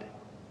died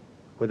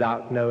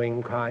without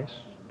knowing Christ.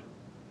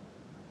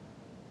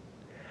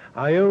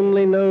 I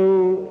only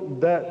know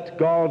that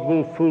God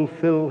will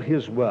fulfill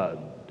his word.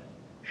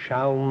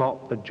 Shall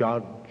not the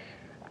judge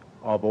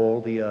of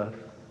all the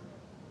earth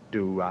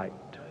do right?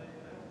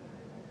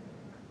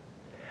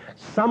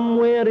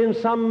 Somewhere in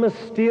some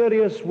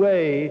mysterious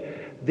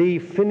way, the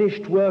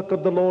finished work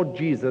of the Lord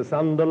Jesus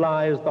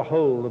underlies the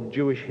whole of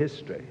Jewish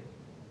history.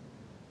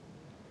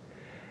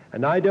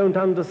 And I don't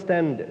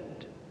understand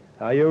it.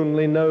 I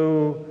only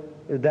know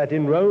that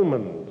in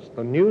Romans,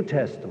 the New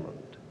Testament,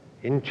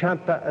 in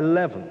chapter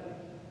 11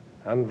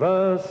 and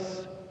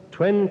verse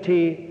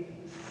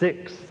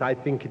 26, I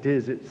think it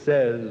is, it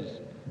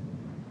says,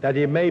 that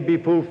it may be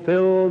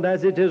fulfilled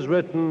as it is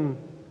written,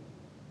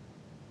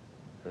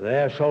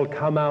 there shall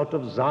come out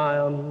of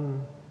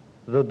Zion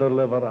the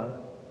deliverer,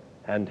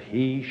 and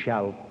he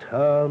shall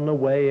turn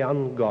away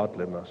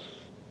ungodliness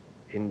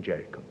in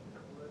Jacob.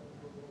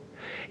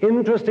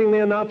 Interestingly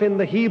enough, in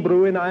the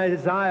Hebrew, in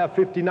Isaiah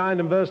 59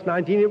 and verse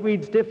 19, it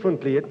reads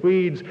differently. It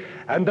reads,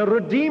 and the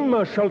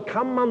Redeemer shall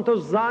come unto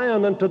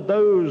Zion, and to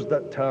those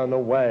that turn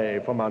away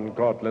from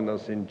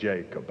ungodliness in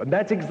Jacob. And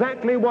that's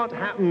exactly what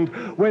happened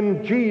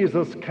when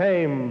Jesus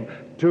came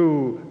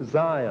to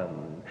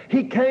Zion.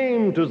 He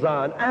came to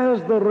Zion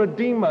as the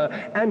Redeemer,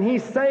 and he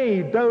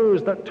saved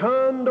those that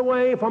turned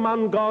away from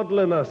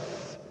ungodliness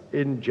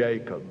in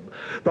Jacob.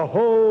 The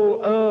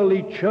whole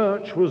early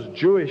church was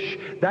Jewish,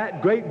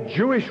 that great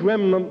Jewish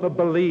remnant that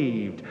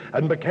believed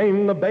and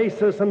became the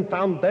basis and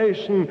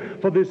foundation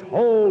for this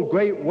whole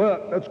great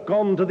work that's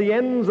gone to the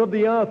ends of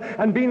the earth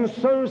and been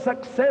so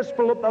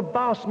successful that the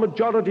vast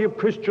majority of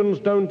Christians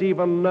don't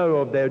even know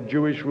of their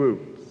Jewish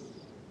roots.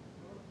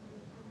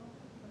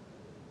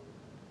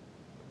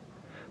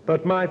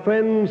 But my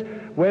friends,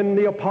 when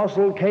the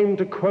apostle came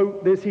to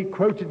quote this, he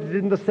quoted it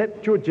in the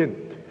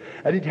Septuagint.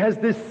 And it has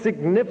this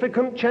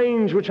significant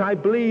change, which I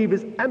believe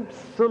is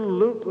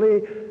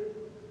absolutely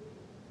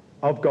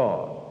of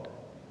God.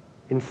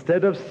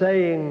 Instead of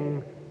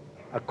saying,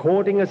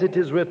 according as it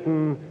is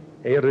written,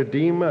 a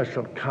Redeemer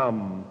shall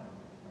come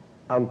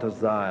unto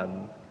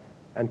Zion,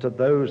 and to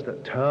those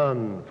that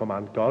turn from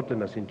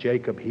ungodliness in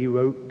Jacob, he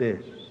wrote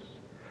this,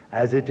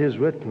 as it is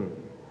written,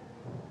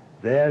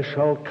 there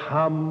shall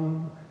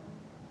come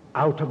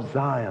out of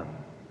Zion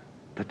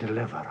the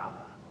deliverer.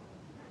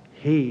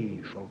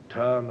 He shall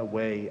turn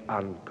away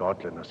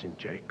ungodliness in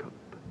Jacob.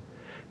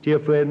 Dear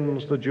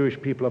friends, the Jewish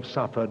people have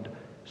suffered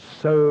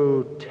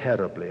so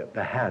terribly at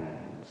the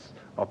hands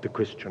of the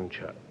Christian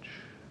church.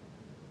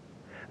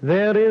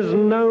 There is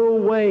no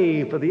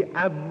way for the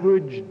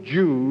average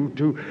Jew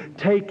to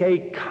take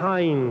a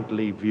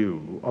kindly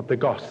view of the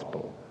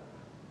gospel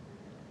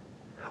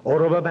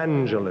or of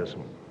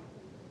evangelism,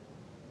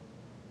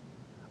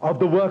 of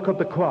the work of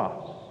the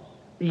cross,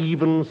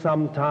 even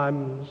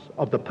sometimes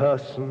of the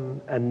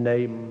person and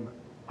name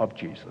of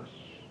Jesus.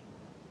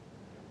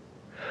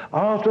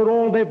 After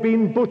all, they've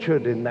been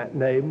butchered in that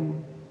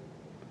name,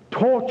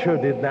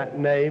 tortured in that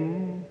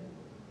name,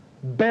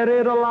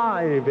 buried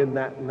alive in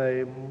that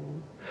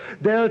name.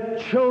 Their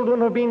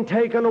children have been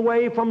taken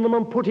away from them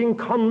and put in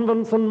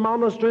convents and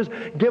monasteries,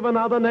 given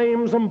other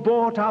names and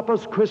brought up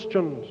as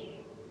Christians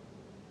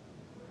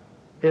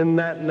in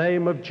that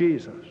name of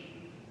Jesus.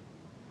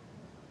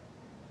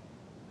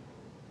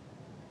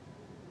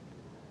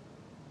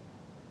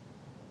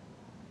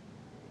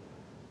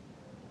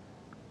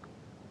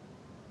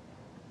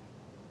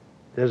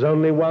 There's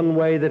only one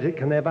way that it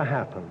can ever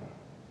happen.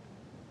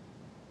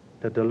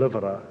 The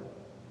deliverer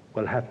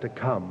will have to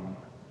come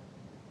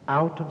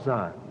out of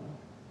Zion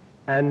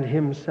and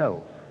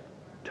himself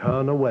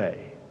turn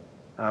away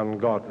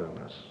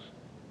ungodliness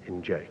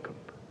in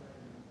Jacob.